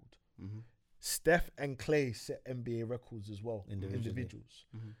NBA record. Steph and Klay set NBA records as well. Individuals.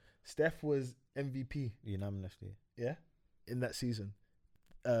 Steph was MVP unanimously. Yeah, in that season.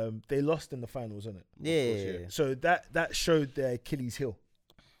 They lost in the finals, innit? Yeah. So that showed their Achilles heel.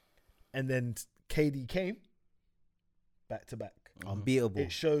 And then KD came back to back. Unbeatable.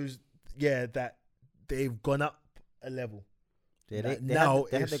 It shows, that they've gone up a level. Yeah, like they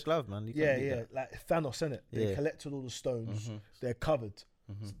had the glove, man. Yeah, like Thanos, innit? They collected all the stones. They're covered.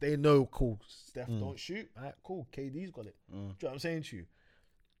 So they know, cool, Steph don't shoot. All right, cool, KD's got it. Do you know what I'm saying to you?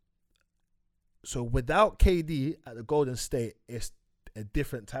 So without KD at the Golden State, it's a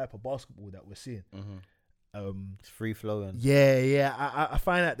different type of basketball that we're seeing. It's free flowing. Yeah. I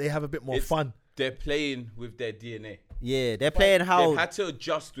find that they have a bit more fun. They're playing with their DNA. Yeah, they're playing how they've had to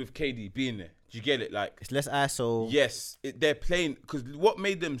adjust with KD being there. Do you get it? Like, it's less ISO. Yes, they're playing because what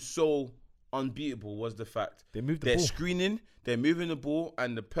made them so unbeatable was the fact they're screening, they're moving the ball,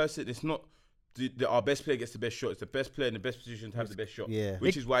 and the person, it's not our best player gets the best shot. It's the best player in the best position to have the best shot. Yeah,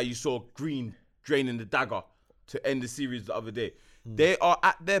 which is why you saw Green draining the dagger to end the series the other day. They are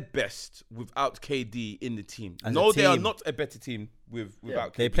at their best without KD in the team. They are not a better team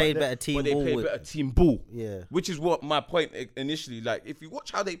without KD. They played better team ball. But they played better team ball. Yeah. Which is what my point initially, like, if you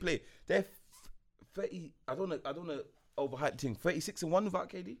watch how they play, they're 30, I don't know overhyped thing, 36-1 without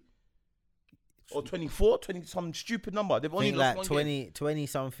KD? Or 24, 20, some stupid number. They've only lost like one 20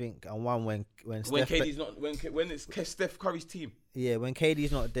 something and one when KD's not, when it's Steph Curry's team. Yeah, when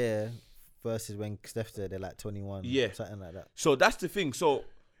KD's not there versus when Steph's there, they're like 21. Yeah. Something like that. So that's the thing. So,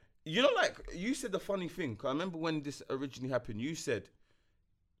 you know, like, you said the funny thing. 'Cause I remember when this originally happened, you said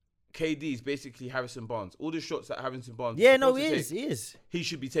KD is basically Harrison Barnes. All the shots that Harrison Barnes he is. He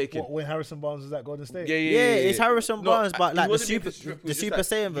should be taking. When Harrison Barnes is at Golden State? Yeah, it's Harrison Barnes, but like the Super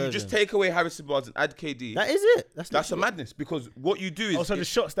Saiyan version. You just take away Harrison Barnes and add KD. That is it. That's a madness, because what you do is also the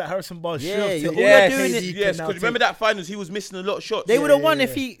shots that Harrison Barnes you're doing it. Yes, because remember that finals, he was missing a lot of shots. They would have won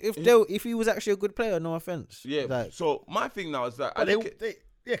if he was actually a good player. No offense. Yeah. Like, so my thing now is that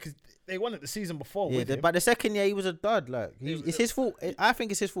because they won it the season before. Yeah, but the second year he was a dud. Like, it's his fault. I think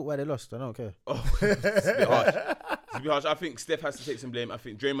it's his fault why they lost. I don't care. Oh, it's a bit harsh. It's a bit harsh. I think Steph has to take some blame. I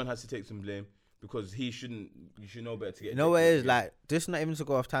think Draymond has to take some blame, because he shouldn't. You should know better to get. You know what it is, like, just not even to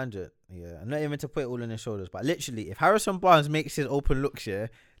go off tangent. Yeah, and not even to put it all on his shoulders. But literally, if Harrison Barnes makes his open looks,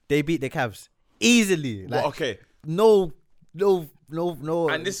 they beat the Cavs easily. Like, well, okay. No.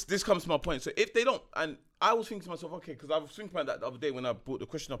 And this comes to my point. So if they don't, and I was thinking to myself, okay, because I was thinking about that the other day when I brought the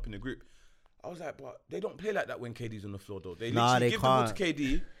question up in the group. I was like, but they don't play like that when KD's on the floor, though. They literally give the ball to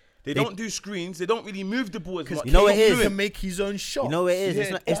KD. They don't do screens. They don't really move the ball as much. You know what it is? He can make his own shot. You know what it is?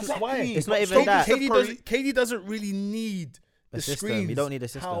 Yeah, it's not even that. KD doesn't really need the screens. You don't need a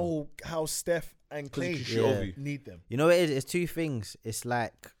system. How Steph and Klay need them. You know what it is? It's two things. It's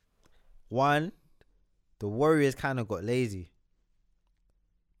like, one, the Warriors kind of got lazy.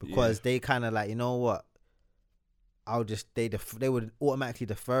 Because they kind of like, you know what? They would automatically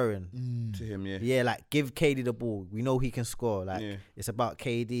deferring to him, yeah, like, give KD the ball. We know he can score. Like, it's about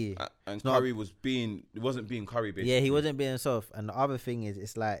KD. And Curry wasn't being Curry, basically. Yeah, he wasn't being soft. And the other thing is,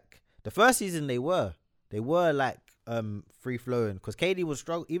 it's like the first season they were like free flowing because KD was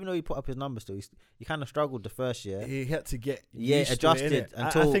struggle. Even though he put up his numbers, still he kind of struggled the first year. He had to get adjusted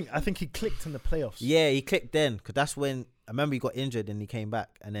until I think he clicked in the playoffs. Yeah, he clicked then because that's when I remember he got injured and he came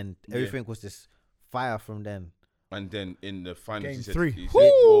back and then everything was just fire from then. And then in the finals, Game 3, he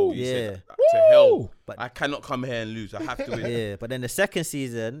said, to hell, but I cannot come here and lose. I have to win. Yeah, but then the second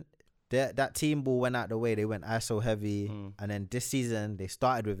season, that team ball went out the way. They went ISO heavy, and then this season they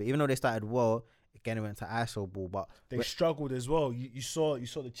started with it. Even though they started well, again it went to ISO ball, but they struggled as well. You saw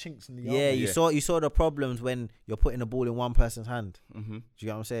the chinks in the armor. You saw the problems when you're putting the ball in one person's hand. Mm-hmm. Do you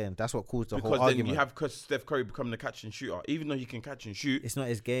get what I'm saying? That's what caused the whole argument. Because then you have Steph Curry becoming the catch and shooter, even though he can catch and shoot. It's not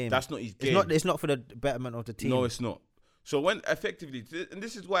his game. That's not his game. It's not for the betterment of the team. No, it's not. So when effectively, and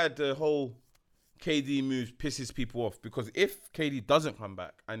this is why the whole KD moves pisses people off, because if KD doesn't come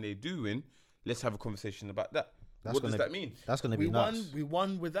back and they do win, let's have a conversation about that. What does that mean? That's going to be nuts. We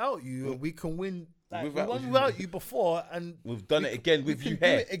won without you, and we can win. We won without you before, and we've done it again with you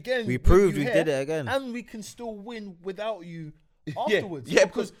here. Again, we proved we did it again, and we can still win without you afterwards. Yeah,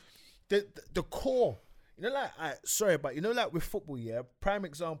 because the core, like with football, prime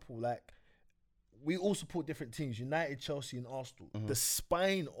example, like. We all support different teams, United, Chelsea and Arsenal. Mm-hmm. The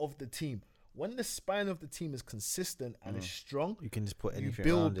spine of the team. When the spine of the team is consistent and is strong, you can just put anything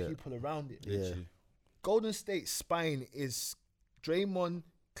around it. You build people around it. Yeah. Golden State's spine is Draymond,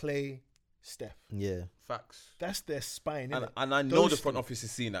 Clay, Steph. Yeah. Facts. That's their spine, and I know the front office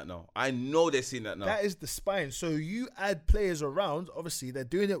is seeing that now. I know they're seeing that now. That is the spine. So you add players around, obviously they're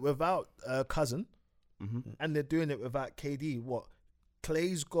doing it without Cousin, and they're doing it without KD.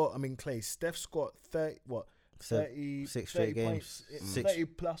 Steph's got 36 straight games. 30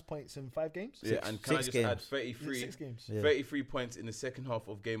 plus points in 5 games. Yeah, and can I just add 33 points in the second half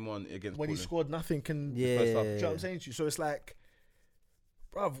of game 1 against when Portland. He scored nothing in the first half. Do you know what I'm saying to you? So it's like,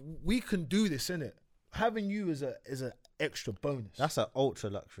 bruv, we can do this, innit? Having you is an extra bonus. That's an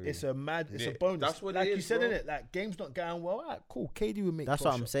ultra luxury. It's a bonus. That's what like it is, you said, bro. innit? Like game's not going well. Right, cool. KD will make. That's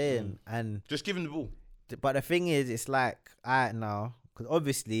what I'm saying. And just give him the ball. But the thing is, it's like now. Because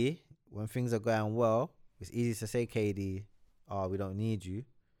obviously, when things are going well, it's easy to say, KD, we don't need you.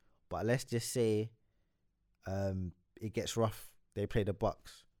 But let's just say it gets rough. They play the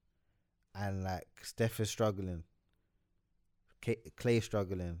Bucks. And, like, Steph is struggling. Clay's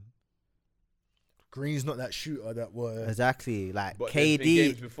struggling. Green's not that shooter that was. Exactly. Like, but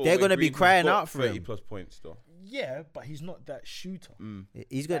KD, they're going to be crying out for 30 him. 30+ points, though. Yeah, but he's not that shooter.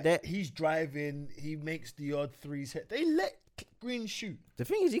 He's got that. He's driving. He makes the odd threes hit. They let Green shoot. The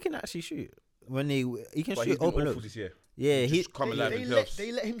thing is, he can actually shoot when he can but shoot open looks. This year. Yeah, he's come alive.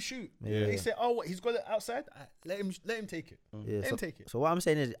 They let him shoot. Yeah. They say, "Oh, what? He's got it outside. Let him take it. Let him take it." So what I'm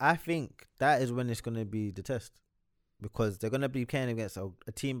saying is, I think that is when it's gonna be the test, because they're gonna be playing against a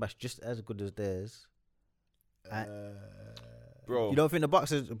team that's just as good as theirs. Bro, you don't think the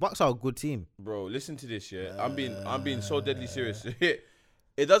Bucks are a good team? Bro, listen to this. Yeah, I'm being so deadly serious.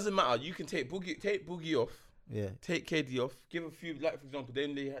 It doesn't matter. You can take Boogie off. Yeah. Take KD off. Give a few, like for example,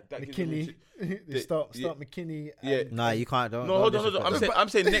 then they had that McKinney. They start McKinney. Yeah. Nah, you can't. No, hold on. I'm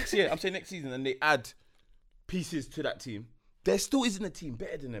saying next year. I'm saying next season, and they add pieces to that team. There still isn't a team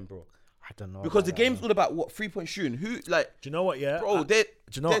better than them, bro. I don't know. Because the game's all about 3-point shooting. Who like? Do you know what? Yeah, bro. They're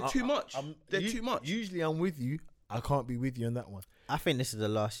too much. They're too much. Usually, I'm with you. I can't be with you on that one. I think this is the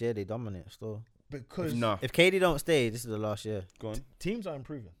last year they dominate still. Because if KD don't stay, this is the last year. Go on. Teams are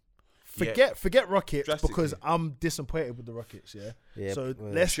improving. Forget Rockets because I'm disappointed with the Rockets. Yeah. So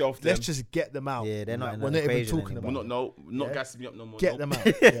let's just get them out. Yeah, they're not. We're not even talking about. We're not gassing me up no more. Get them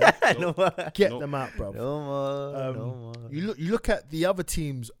out. Get them out, bro. No more. You look at the other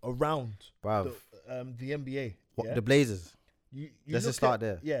teams around, bro. The NBA. The Blazers. Let's just start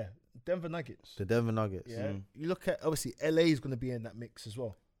there. Yeah, Denver Nuggets. The Denver Nuggets. Yeah. You look at obviously LA is going to be in that mix as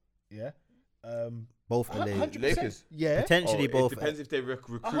well. Yeah. Both LA. 100%. Lakers. Yeah. Potentially both. It depends if they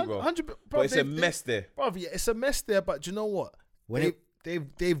recruit well. 100%. But it's a mess there. Bro, yeah, it's a mess there. But do you know what?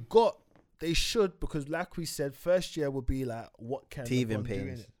 They should, because like we said, first year will be like, what can LeBron do in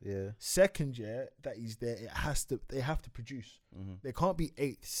it? Yeah. Second year that he's there, they have to produce. Mm-hmm. They can't be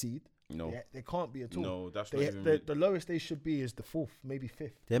 8th seed. No. They can't be at all. No, that's not even... The lowest they should be is the 4th, maybe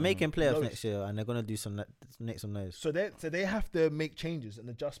 5th. They're making playoffs next year, and they're going to do some noise. So they have to make changes and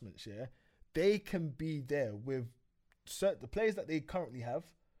adjustments, yeah? They can be there with the players that they currently have,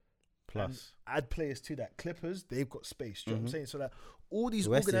 plus add players to that. Clippers, they've got space. Do you know what I'm saying? So that all these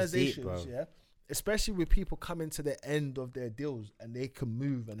organizations, especially with people coming to the end of their deals and they can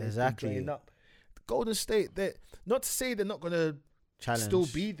move and they can drain up. Golden State, not to say they're not going to still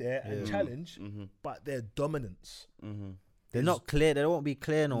be there and challenge, but their dominance. They're not clear. They won't be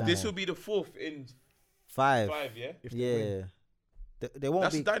clear no more. This will be the 4th in 5. 5, yeah. Yeah. They won't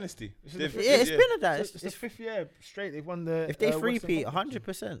That's be. a dynasty. It's been a dynasty. It's the 5th year straight. They've won the. If they three-peat,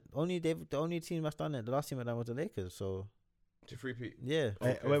 100%. The only team that's done it. The last team that done was the Lakers. So. To three-peat. Yeah.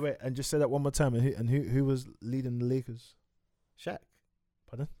 Okay. Wait, and just say that one more time. And who was leading the Lakers? Shaq.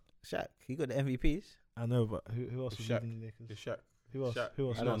 Pardon? Shaq. He got the MVPs. I know, but who else was Shaq. leading the Lakers? It's Shaq. Who else? Shaq. Who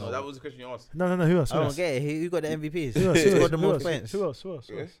else? I don't know. That was the question you asked. No. Who else? I don't get it. Who got the MVPs? Who else? Who scored the most points? Who else?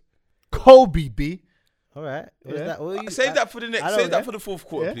 Yes. Kobe B. All right. What is Yeah. that? Save that for the next. Save that for the fourth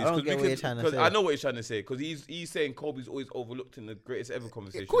quarter, Yeah. please. I don't get what you're trying to Because say. I know what he's trying to say. Because he's saying Kobe's always overlooked in the greatest ever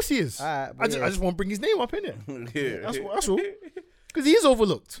conversation. Of course he is. Alright, I just want to bring his name up in it. Yeah. That's all. Because he is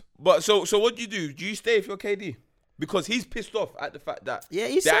overlooked. But so what do you do? Do you stay if you're KD? Because he's pissed off at the fact that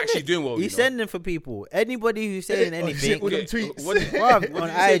he's they're actually doing well. He's sending for people. Anybody who's saying anything. With them tweets. What did on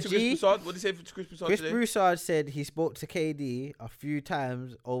he say to IG, Chris Broussard? What did he say to Chris Broussard Chris today? Broussard said he spoke to KD a few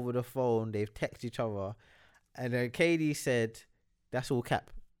times over the phone. They've texted each other, and then KD said, "That's all cap."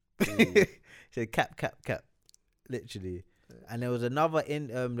 He said, "Cap, literally." And there was another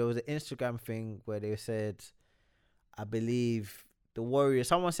there was an Instagram thing where they said, I believe the Warriors.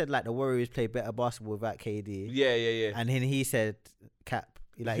 Someone said like the Warriors play better basketball without KD. Yeah. And then he said cap.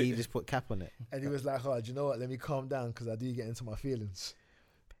 He just put cap on it. And he was like, "Oh, do you know what? Let me calm down because I do get into my feelings."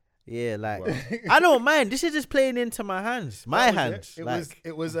 Yeah, like I don't mind. This is just playing into my hands. My hands. It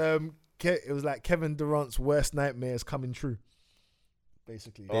was like Kevin Durant's worst nightmares coming true.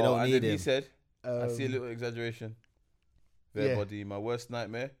 Basically, They don't need and then him. He said, "I see a little exaggeration. There, buddy. My worst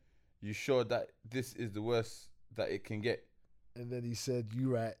nightmare. You sure that this is the worst that it can get?" And then he said,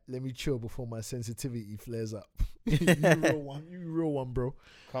 "You right? Let me chill before my sensitivity flares up." You real one, bro.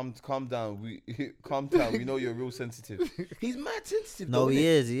 Calm down. Calm down. We know you're real sensitive. He's mad sensitive. No, he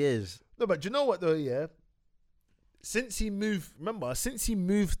is. No, but do you know what though? Yeah. Since he moved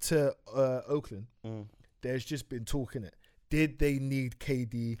to Oakland, there's just been talk in it. Did they need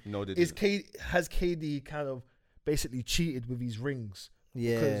KD? No, they didn't. Has KD kind of basically cheated with his rings?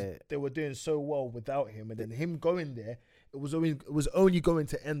 Yeah. Because they were doing so well without him, and then him going there, it was only going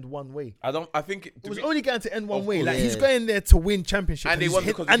to end one way. I think it was only going to end one way. Like yeah. he's going there to win championships, And they won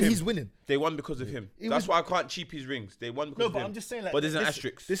because of him. he's winning. They won because of him. That's why I can't cheap his rings. They won because of him. I'm just saying, like, but there's an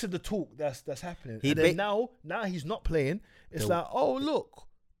asterisk. This is the talk that's happening. He And then now he's not playing. It's like, oh look,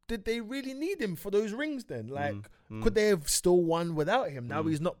 did they really need him for those rings then? Like, could they have still won without him? Now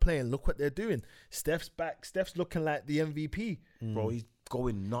he's not playing. Look what they're doing. Steph's back. Steph's looking like the MVP. Bro, he's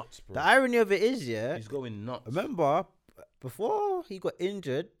going nuts, bro. The irony of it is, He's going nuts. remember, before he got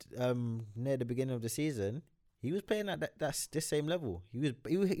injured, near the beginning of the season, he was playing at this same level.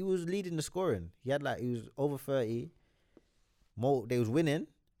 He was leading the scoring. He was over 30. They was winning.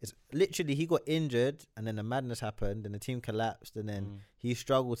 It's literally he got injured, and then the madness happened, and the team collapsed, and then he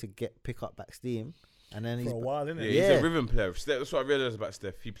struggled to pick up back steam, and then For a while, isn't it? He's a rhythm player. That's what I realized about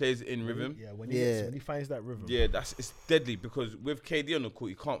Steph. He plays in rhythm. Yeah, when he finds that rhythm. Yeah, it's deadly because with KD on the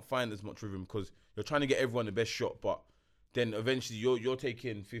court, you can't find as much rhythm because you're trying to get everyone the best shot, but then eventually you're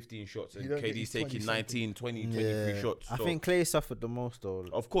taking 15 shots and KD's taking 19, 20, 23 shots. I think Klay suffered the most though.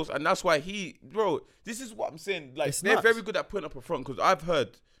 Of course, and that's why this is what I'm saying. Like, It's they're nuts. very good at putting up a front because I've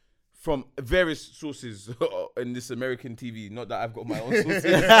heard from various sources in this American TV, not that I've got my own sources.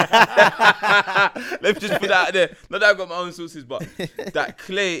 Let me just put that out there. Not that I've got my own sources, but that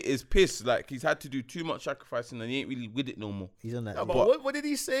Klay is pissed. Like, he's had to do too much sacrificing and he ain't really with it no more. He's on that. No, but what did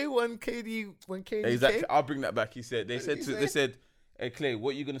he say when KD Exactly. came? I'll bring that back. He said, they said, "Hey Klay,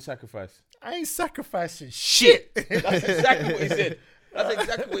 what are you gonna sacrifice?" I ain't sacrificing shit. That's exactly what he said. That's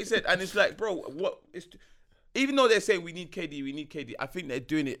exactly what he said. And it's like, bro, even though they're saying we need KD, I think they're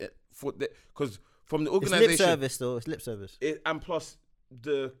doing it because from the organization, It's lip service though. It's lip service. And plus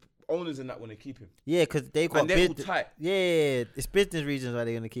the owners and that want to keep him. Yeah, because they got And they're all tight. Yeah, it's business reasons why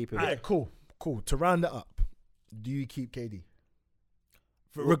they're gonna keep him. All right, cool. To round it up, do you keep KD?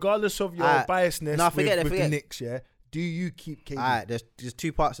 Regardless of your biasness with the Knicks, yeah? Do you keep KD? All right, there's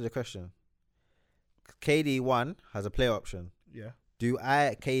two parts to the question. KD, one, has a player option. Yeah. Do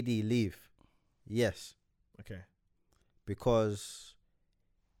I, KD, leave? Yes. Okay. Because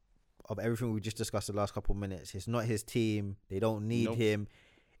of everything we just discussed the last couple of minutes. It's not his team. They don't need him.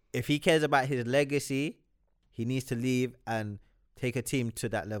 If he cares about his legacy, he needs to leave and take a team to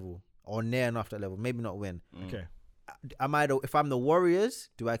that level or near enough that level. Maybe not win. Okay. If I'm the Warriors,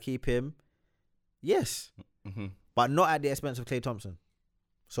 do I keep him? Yes. Mm-hmm. But not at the expense of Klay Thompson.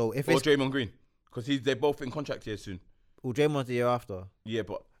 So if or it's Draymond Green, because they're both in contract here soon. Well, Draymond's the year after. Yeah,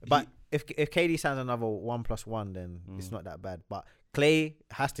 but if KD signs another 1+1, then it's not that bad. But Klay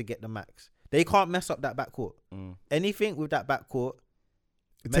has to get the max. They can't mess up that backcourt. Anything with that backcourt,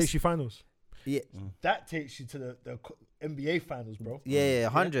 it takes you finals. that takes you to the NBA finals, bro. Yeah,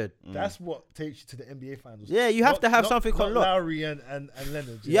 100. That's what takes you to the NBA finals. Yeah, you have to have something on lock. Lowry and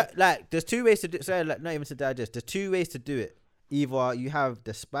Leonard. Yeah, like there's two ways to do. Sorry, like not even to digest. There's two ways to do it. Either you have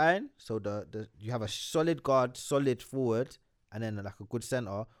the spine, so the you have a solid guard, solid forward, and then like a good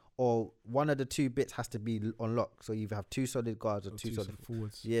center, or one of the two bits has to be on lock. So you either have two solid guards or two solid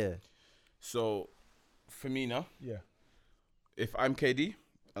forwards. Yeah. So, for me now, if I'm KD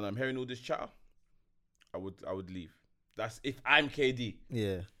and I'm hearing all this chatter, I would leave. That's if I'm KD.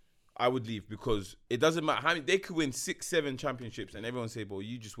 Yeah. I would leave because it doesn't matter how many they could win 6-7 championships and everyone say, "Well,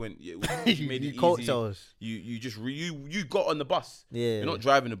 you just went, you made it easy. You got on the bus. Yeah, you're not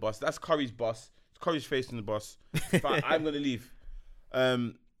driving the bus. That's Curry's bus. It's Curry's facing the bus. I'm gonna leave.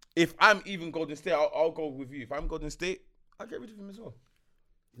 If I'm even Golden State, I'll go with you. If I'm Golden State, I'll get rid of him as well.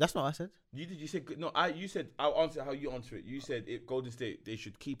 That's not what I said. You said no. You said I'll answer how you answer it. You said if Golden State they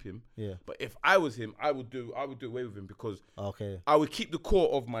should keep him. Yeah. But if I was him, I would do away with him because okay. I would keep the core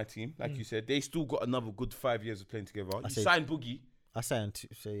of my team, like you said. They still got another good 5 years of playing together. You sign Boogie. I signed.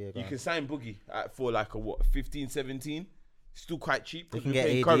 So yeah. You can sign Boogie for like a 15, 17. Still quite cheap. They can get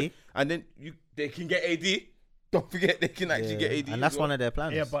AD. Curry, and then they can get AD. Don't forget they can actually get AD. And that's one of their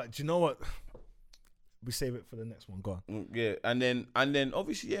plans. Yeah, but do you know what? We save it for the next one. Go on. Yeah, and then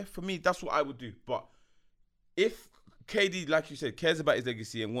obviously, for me, that's what I would do. But if KD, like you said, cares about his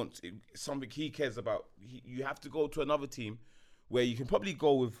legacy and wants something he cares about, you have to go to another team where you can probably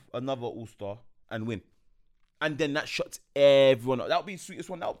go with another All-Star and win. And then that shuts everyone up. That would be the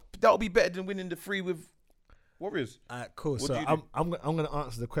sweetest one. That would be better than winning the 3 with Warriors. Alright, cool. So I'm going to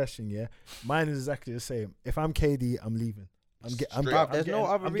answer the question, yeah? Mine is exactly the same. If I'm KD, I'm leaving. There's no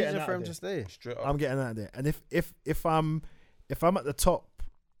other reason for him to stay. Straight up. I'm getting out of there. And if I'm at the top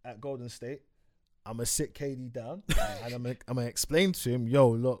at Golden State, I'm gonna sit KD down and I'm gonna explain to him, yo,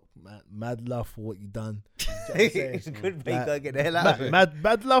 look, mad love for what you done. Good mate, gotta get the hell out of here.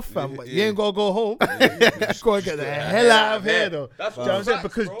 Mad love, fam. But you ain't gonna go home. Just gotta get the hell out of here, though. That's what I'm saying.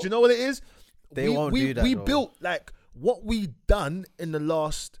 Because do you know what it is? They won't do that. We built like what we done in the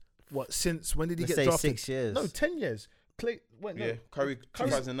last since when did he get drafted? 6 years. No, 10 years. Curry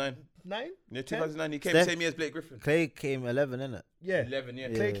 2009. 9? Yeah, 2009. He came the same year as Blake Griffin. Clay came 11, innit? Yeah. 11, yeah.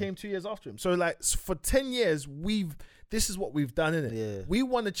 Clay came 2 years after him. So like for 10 years, this is what we've done, innit? Yeah. We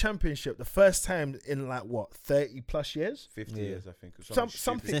won a championship the first time in like 30 plus years? 50 years, I think.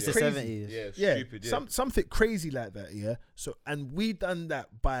 Something since the 70s. Yeah, stupid, yeah. Something crazy like that, yeah. So and we done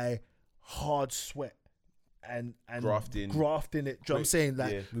that by hard sweat. And grafting it. Do you know what I'm saying?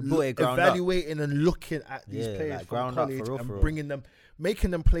 Like evaluating and looking at these players like from college and bringing them,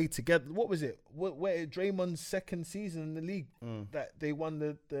 making them play together. What was it? Where Draymond's second season in the league that they won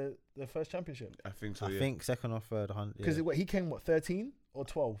the first championship? I think so. I think second or third. Because he came 13 or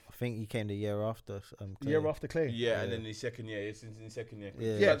 12? I think he came the year after. The year after Clay. Yeah, and then the second year. It's in the second year.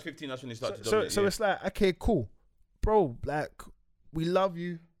 Yeah. 2015. That's when he started. So it's like, okay, cool, bro. Like we love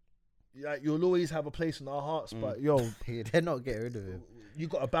you. Like you'll always have a place in our hearts, but they're not getting rid of him. You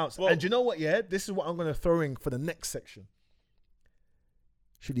got to bounce. And do you know what? Yeah, this is what I'm gonna throw in for the next section.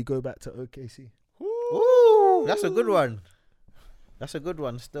 Should he go back to OKC? Ooh, that's a good one. That's a good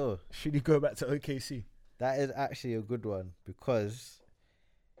one. Still, should he go back to OKC? That is actually a good one because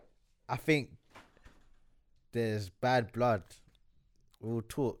I think there's bad blood. We'll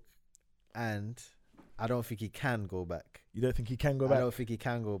talk, and I don't think he can go back. You don't think he can go back? I don't think he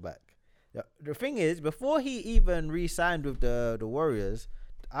can go back. The thing is, before he even re-signed with the Warriors,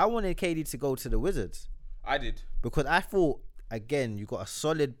 I wanted KD to go to the Wizards. I did. Because I thought, again, you got a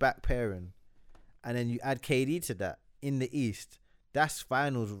solid back pairing, and then you add KD to that in the East. That's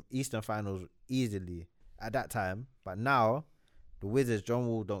finals, Eastern finals easily at that time. But now, the Wizards, John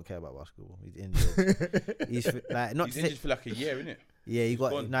Wall don't care about basketball. He's injured. He's injured for like a year, innit? Yeah, he's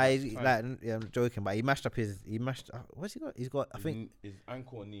like, I'm joking, but he mashed up what's he got? He's got, I think, his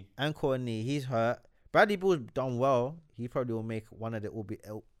ankle or knee. Ankle and knee. He's hurt. Bradley Beal's done well. He probably will make one of the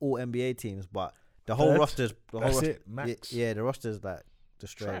all NBA teams, but the whole roster's, max. The roster's like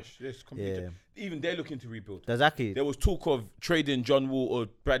destroyed. Trash. Yes, completely. Even they're looking to rebuild. Exactly. There was talk of trading John Wall or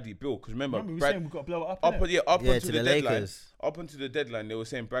Bradley Beal because remember we were saying we've got to blow it up. Up until the deadline. Lakers. Up until the deadline, they were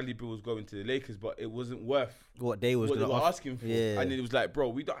saying Bradley Beal was going to the Lakers, but it wasn't worth what they were asking for. Yeah. And then it was like, bro,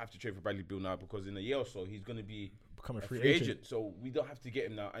 we don't have to trade for Bradley Beal now because in a year or so he's going to become a free agent. So we don't have to get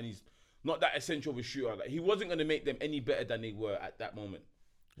him now, and he's not that essential of a shooter. Like he wasn't going to make them any better than they were at that moment.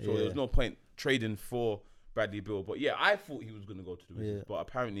 So there was no point trading for Bradley Beal. But yeah, I thought he was going to go to the Wizards, but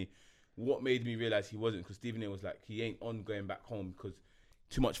apparently, what made me realize he wasn't because Stephen A was like, he ain't on going back home because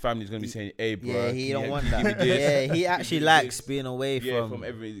too much family is gonna be saying, "Hey, bro, yeah, he don't want that." Yeah, he actually likes being away from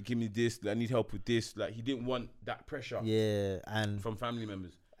everything. Give me this. I need help with this. Like he didn't want that pressure. Yeah, and from family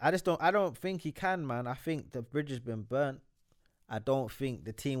members. I don't think he can, man. I think the bridge has been burnt. I don't think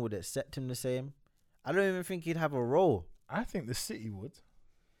the team would accept him the same. I don't even think he'd have a role. I think the City would.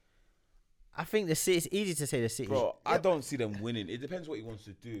 I think the City. It's easy to say the City. Bro, I don't see them winning. It depends what he wants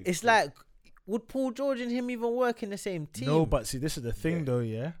to do. It's like, would Paul George and him even work in the same team? No, but see, this is the thing, though.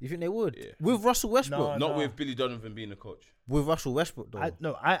 Yeah, you think they would? Yeah. With Russell Westbrook? Not with Billy Donovan being a coach. With Russell Westbrook,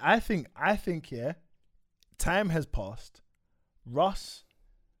 though. I think, yeah. Time has passed. Russ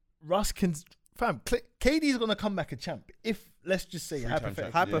can. Fam, KD's gonna come back a champ. If let's just say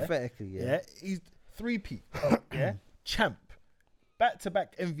hypothetically, yeah, he's 3P, yeah, champ,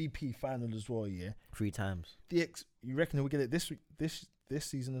 back-to-back MVP final as well, yeah, 3 times. You reckon he'll get it this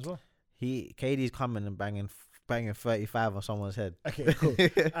season as well? KD's coming and banging 35 on someone's head. Okay, cool.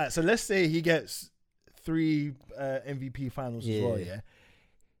 All right, so let's say he gets 3 MVP finals as well, yeah.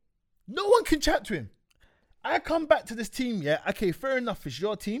 No one can chat to him. I come back to this team, yeah. Okay, fair enough, it's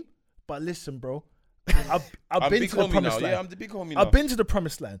your team. But listen, bro, I've been to the promised land. Yeah, I'm the big homie now. I've been to the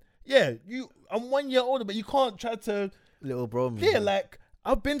promised land. Yeah, I'm 1 year older, but you can't try to little bro me. Yeah, like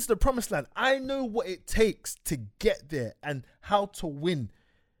I've been to the promised land. I know what it takes to get there and how to win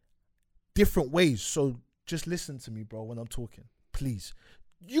different ways. So just listen to me, bro, when I'm talking. Please.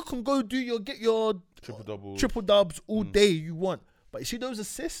 You can go get your triple dubs all day you want. But you see those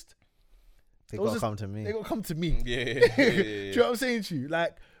assists? They gotta come to me. They gotta come to me. Yeah. Do you know what I'm saying to you?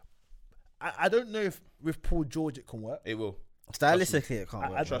 Like, I don't know if with Paul George it can work. It will. Stylistically, it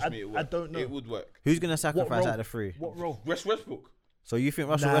can't work. Trust me, it will. I don't know. It would work. Who's gonna sacrifice out of the 3? What role? Westbrook. So you think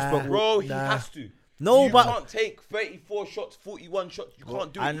Russell Westbrook? Bro, he has to. No, you but can't take 34 shots, 41 shots. You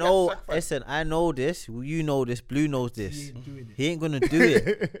can't do it. I know. Listen, I know this. You know this. Blue knows this. He ain't gonna do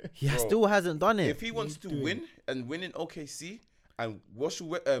it. He still hasn't done it. If he wants to win and win in OKC, and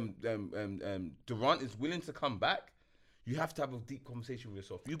Russell Durant is willing to come back, you have to have a deep conversation with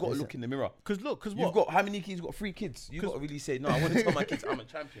yourself. You got to look in the mirror. Because you've got how many kids? You've got 3 kids. You got to really say, no, I want to tell my kids I'm a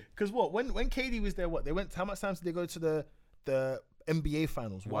champion. Because when KD was there, they went. How much times did they go to the NBA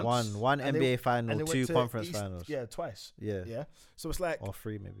finals? Once. One NBA final, 2 conference finals. Yeah, twice. Yeah. So it's like, or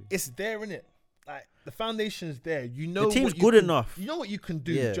 3 maybe. It's there, innit? Like the foundation's there. You know, the team's good enough. You know what you can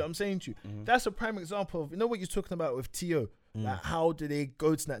do. Do you know what I'm saying to you? Mm-hmm. That's a prime example of what you're talking about with T.O. Like, how do they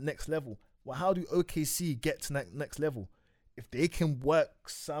go to that next level? Well, how do OKC get to that next level? If they can work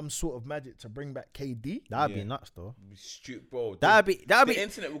some sort of magic to bring back KD, that'd be nuts, though. Stupid, bro. That'd be. The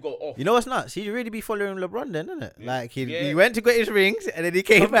internet will go off. You know what's nuts? He'd really be following LeBron then, isn't it? Yeah. Like he went to get his rings and then he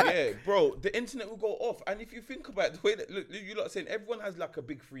came back. Yeah, bro. The internet will go off, and if you think about the way that you lot are saying, everyone has like a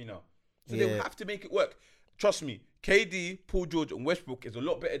big 3 now, so they will have to make it work. Trust me, KD, Paul George, and Westbrook is a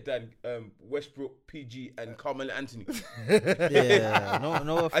lot better than Westbrook, PG, and Carmelo Anthony. Yeah,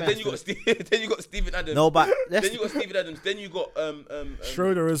 no offense. And then you got Steven Adams. No, but then you got Steven Adams. Then you got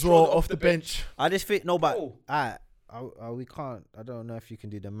Schroeder as well off the bench. I just think we can't. I don't know if you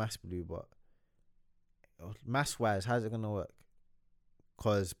can do the mass blue, but mass wise, how's it gonna work?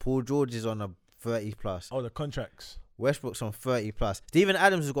 Because Paul George is on a 30 plus. Oh, the contracts. Westbrook's on 30 plus. Steven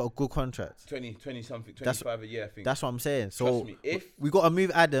Adams has got a good contract. 20 something, 25 a year, I think. That's what I'm saying. So trust me, if we got to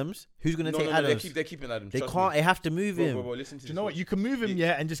move Adams, who's going to take Adams? They're keeping Adams. They can't. They have to move him. Bro, listen to do you know what? You can move him,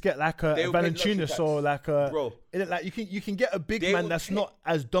 and just get like a Valanciunas or like a. Bro, like you can get a big man that's not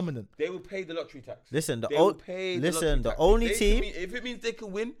as dominant. They will pay the lottery tax. Listen, the only team. If it means they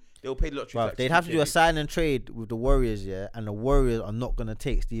can win, they'll pay the lottery tax. They'd have to do a sign and trade with the Warriors, and the Warriors are not going to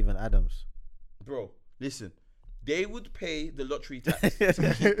take Steven Adams. Bro, listen. They would pay the lottery tax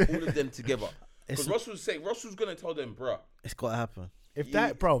to keep all of them together. Because Russell's going to tell them, bro. It's got to happen.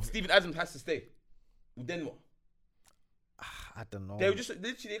 Steven Adams has to stay. Then what? I don't know. They'll just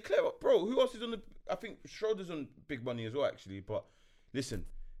literally clear up. Bro, who else is on I think Schroeder's on big money as well, actually. But listen.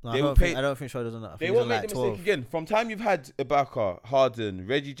 No, I don't think Schroeder's on that. They won't make the mistake again. From time you've had Ibaka, Harden,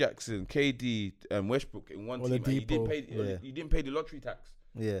 Reggie Jackson, KD, and Westbrook in one team, and you didn't pay the lottery tax.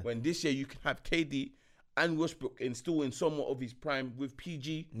 Yeah. When this year you can have KD and Westbrook still in somewhat of his prime with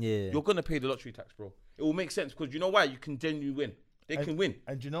PG, you're going to pay the lottery tax, bro. It will make sense because you know why? You can genuinely win. They can win.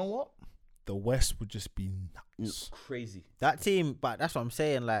 And you know what? The West would just be nuts. Crazy. That team, but that's what I'm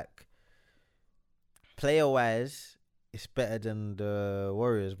saying, like, player-wise, it's better than the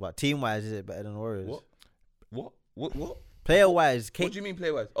Warriors, but team-wise, is it better than the Warriors? What? Player-wise. What do you mean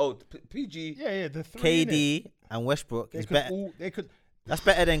player-wise? Oh, PG. Yeah, the 3. KD and Westbrook is better. That's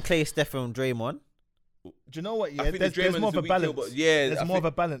better than Clay, Steph, and Draymond. Do you know what? Yeah, I think there's more of a balance. But yeah, there's more of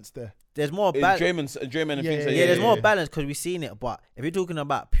a balance there. There's more balance. Draymond and things. There's more balance because we've seen it. But if you're talking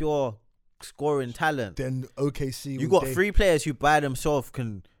about pure scoring talent, then OKC. You got 3 players who by themselves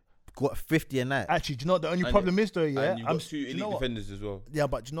can got 50 a night. Actually, do you know what the only problem is though? Yeah, and you've got 2 elite defenders as well. Yeah,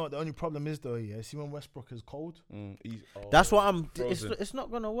 but do you know what the only problem is though? Yeah, see when Westbrook is cold. That's what I'm. It's not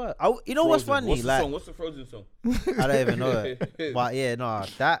gonna work. You know what's funny? What's the Frozen song? I don't even know it. But yeah, no,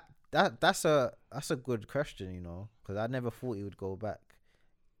 that's a good question. You know, because I never thought he would go back.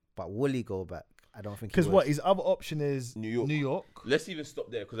 But will he go back? I don't think. Because what his other option is New York. Let's even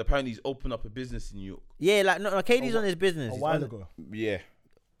stop there because apparently he's opened up a business in New York. Yeah, like no, KD's on his business a while ago. Yeah.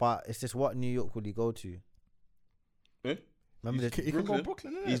 But it's just what New York would he go to? Remember he can go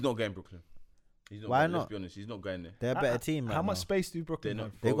Brooklyn. He's not going Brooklyn. Why not? Let's be honest, he's not going there. They're a better team. How much space do Brooklyn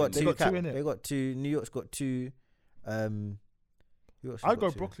have? They got two in it. They got 2. New York's got 2. I'd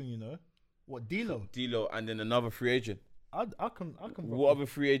go Brooklyn. You know what? D'Lo, and then another free agent. I can. What other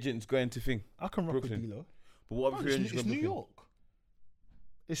free agent's going to think? I can rock with D'Lo. But what other free agent's going to think? It's New York.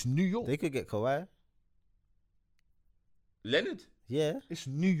 It's New York. They could get Kawhi. Leonard. Yeah, it's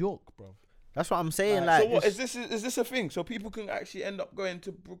New York, bro. That's what I'm saying. Like, so what is this? Is this a thing? So people can actually end up going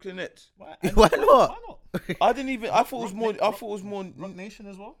to Brooklyn Nets? Why not? I didn't even. I thought it was more. Rock Nation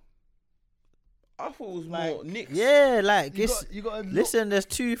as well. I thought it was more Knicks. Yeah, like you got listen. There's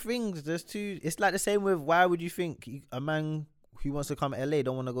 2 things. It's like the same with why would you think a man who wants to come to LA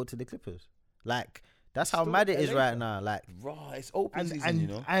don't want to go to the Clippers? Like that's how mad it is right now. Like it's open season, you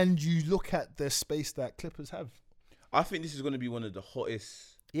know. And you look at the space that Clippers have. I think this is going to be one of the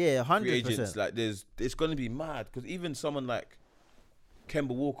hottest. Yeah, 100%. Free agents. Like it's going to be mad because even someone like Kemba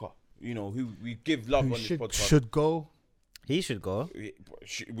Walker, you know, who we give love on this podcast, should go. He should go.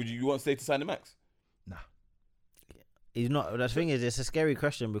 Would you want to stay to sign the max? Nah. He's not. The thing is, it's a scary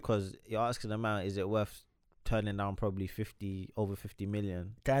question because you're asking the man, is it worth turning down probably over 50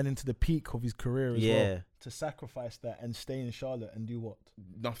 million? Going into the peak of his career as well. To sacrifice that and stay in Charlotte and do what?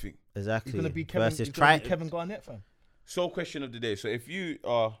 Nothing. Exactly. You're going to be Kevin Garnett, fam. So question of the day. So if you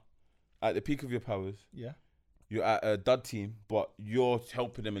are at the peak of your powers, you're at a dud team, but you're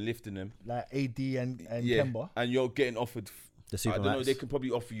helping them and lifting them. Like AD and Kemba. And you're getting offered... The Supermax. I don't know. They can probably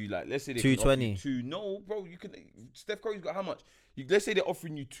offer you like, let's say they 220. Can offer you no, bro. You can. Steph Curry's got how much? Let's say they're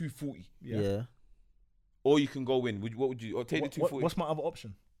offering you 240. Yeah. Or you can go in. What would you? Or take the 240. What's my other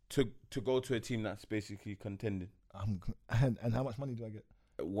option? To go to a team that's basically contending. And how much money do I get?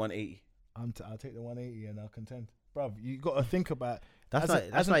 180. I'll take the 180 and I'll contend. Bruv, you got to think about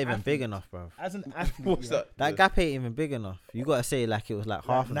that's not even big enough, bruv. As an athlete, what's that? That gap ain't even big enough. You got to say like it was like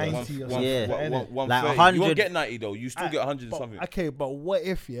half of 90 it. or something. Yeah, like 100. You won't get 90 though. You still get 100 and something. Okay, but what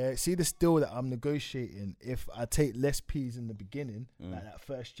if see this deal that I'm negotiating? If I take less P's in the beginning, like that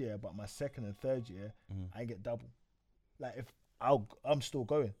first year, but my second and third year, I get double. Like if I'm still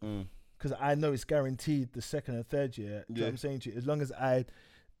going because I know it's guaranteed the second and third year. You know what I'm saying to you? As long as I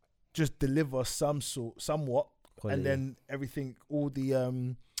just deliver somewhat. Quality. And then everything, all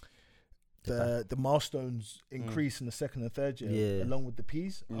the milestones increase in the second and third year, along with the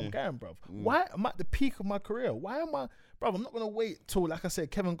P's. I'm going, bruv. Why I'm at the peak of my career? Why am I, bruv? I'm not gonna wait till, like I said,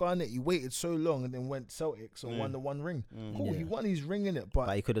 Kevin Garnett. He waited so long and then went Celtics and won the 1 ring. Cool, he won his ring in it,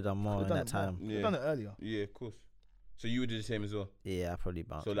 but he could have done more in that time. He done it earlier. Yeah, of course. So you would do the same as well? Yeah, I probably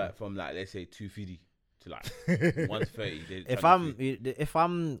bounce. So like from like let's say 250 to like 130. If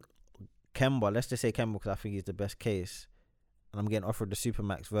I'm Kemba, let's just say Kemba because I think he's the best case, and I'm getting offered the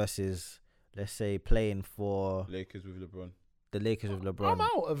Supermax versus, let's say, playing for Lakers with LeBron. The Lakers with LeBron. I'm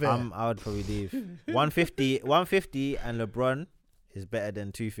out of it. I would probably leave. 150 and LeBron is better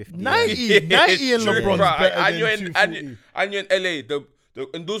than 250. 90 and LeBron's better than 240. And you're in LA, the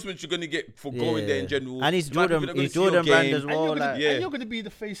endorsements you're gonna get for going there in general, and he's Jordan brand as well. And you're gonna be the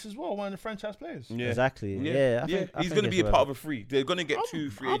face as well, one of the franchise players. Yeah. Exactly. Yeah. I he's think gonna be a part of a free. They're gonna get 2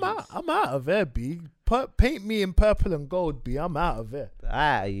 free agents. I'm out of there, B. Paint me in purple and gold, B. I'm out of there.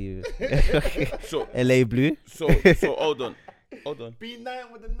 You. So LA Blue. So hold on. B9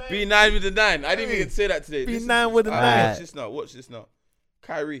 with the 9. B9 with the 9. I didn't even say that today. B9 with the 9. Watch this now.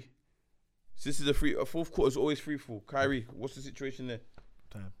 Kyrie. This is a fourth quarter is always free fall. Kyrie, what's the situation there?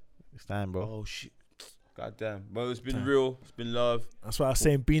 It's time, bro. Oh shit. God damn. Well, it's been real. It's been love. That's why I was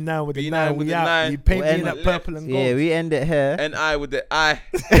saying B9 with the 9. With the 9. You paint me in that purple and gold. Yeah, we end it here. And I with the I.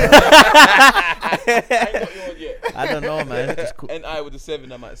 I ain't got you on yet. I don't know, man. Cool. And I with the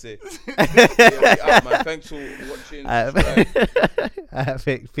 7, I might say. Out, man. Thanks for watching.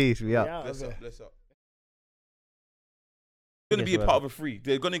 Peace. We out. Bless up. Going to be a part of a free.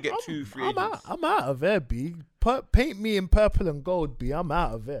 They're going to get 2 free agents. I'm out of there, B. Paint me in purple and gold, B. I'm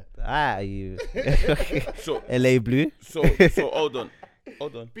out of there. You. So LA Blue. So hold on.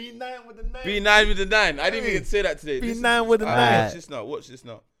 B9 with the 9. B9 with the 9. I didn't even say that today. B9 with the 9. Watch this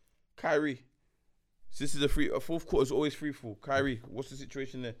now. Kyrie. This is a fourth quarter is always free fall. Kyrie, what's the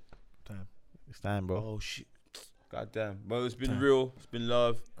situation there? It's time, bro. Oh shit. God damn. But it's been real. It's been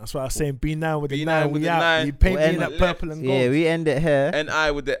love. That's why I was saying B9 with the 9. We out. 9. You paint me in that purple and gold. Yeah, we end it here. And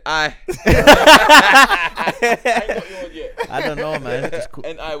I with the I. I ain't got yours yet. I don't know, man. It's cool.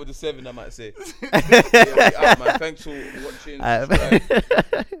 And I with the 7, I might say. Yeah, man. Thanks for watching.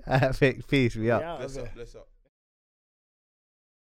 Peace. We out. Bless up.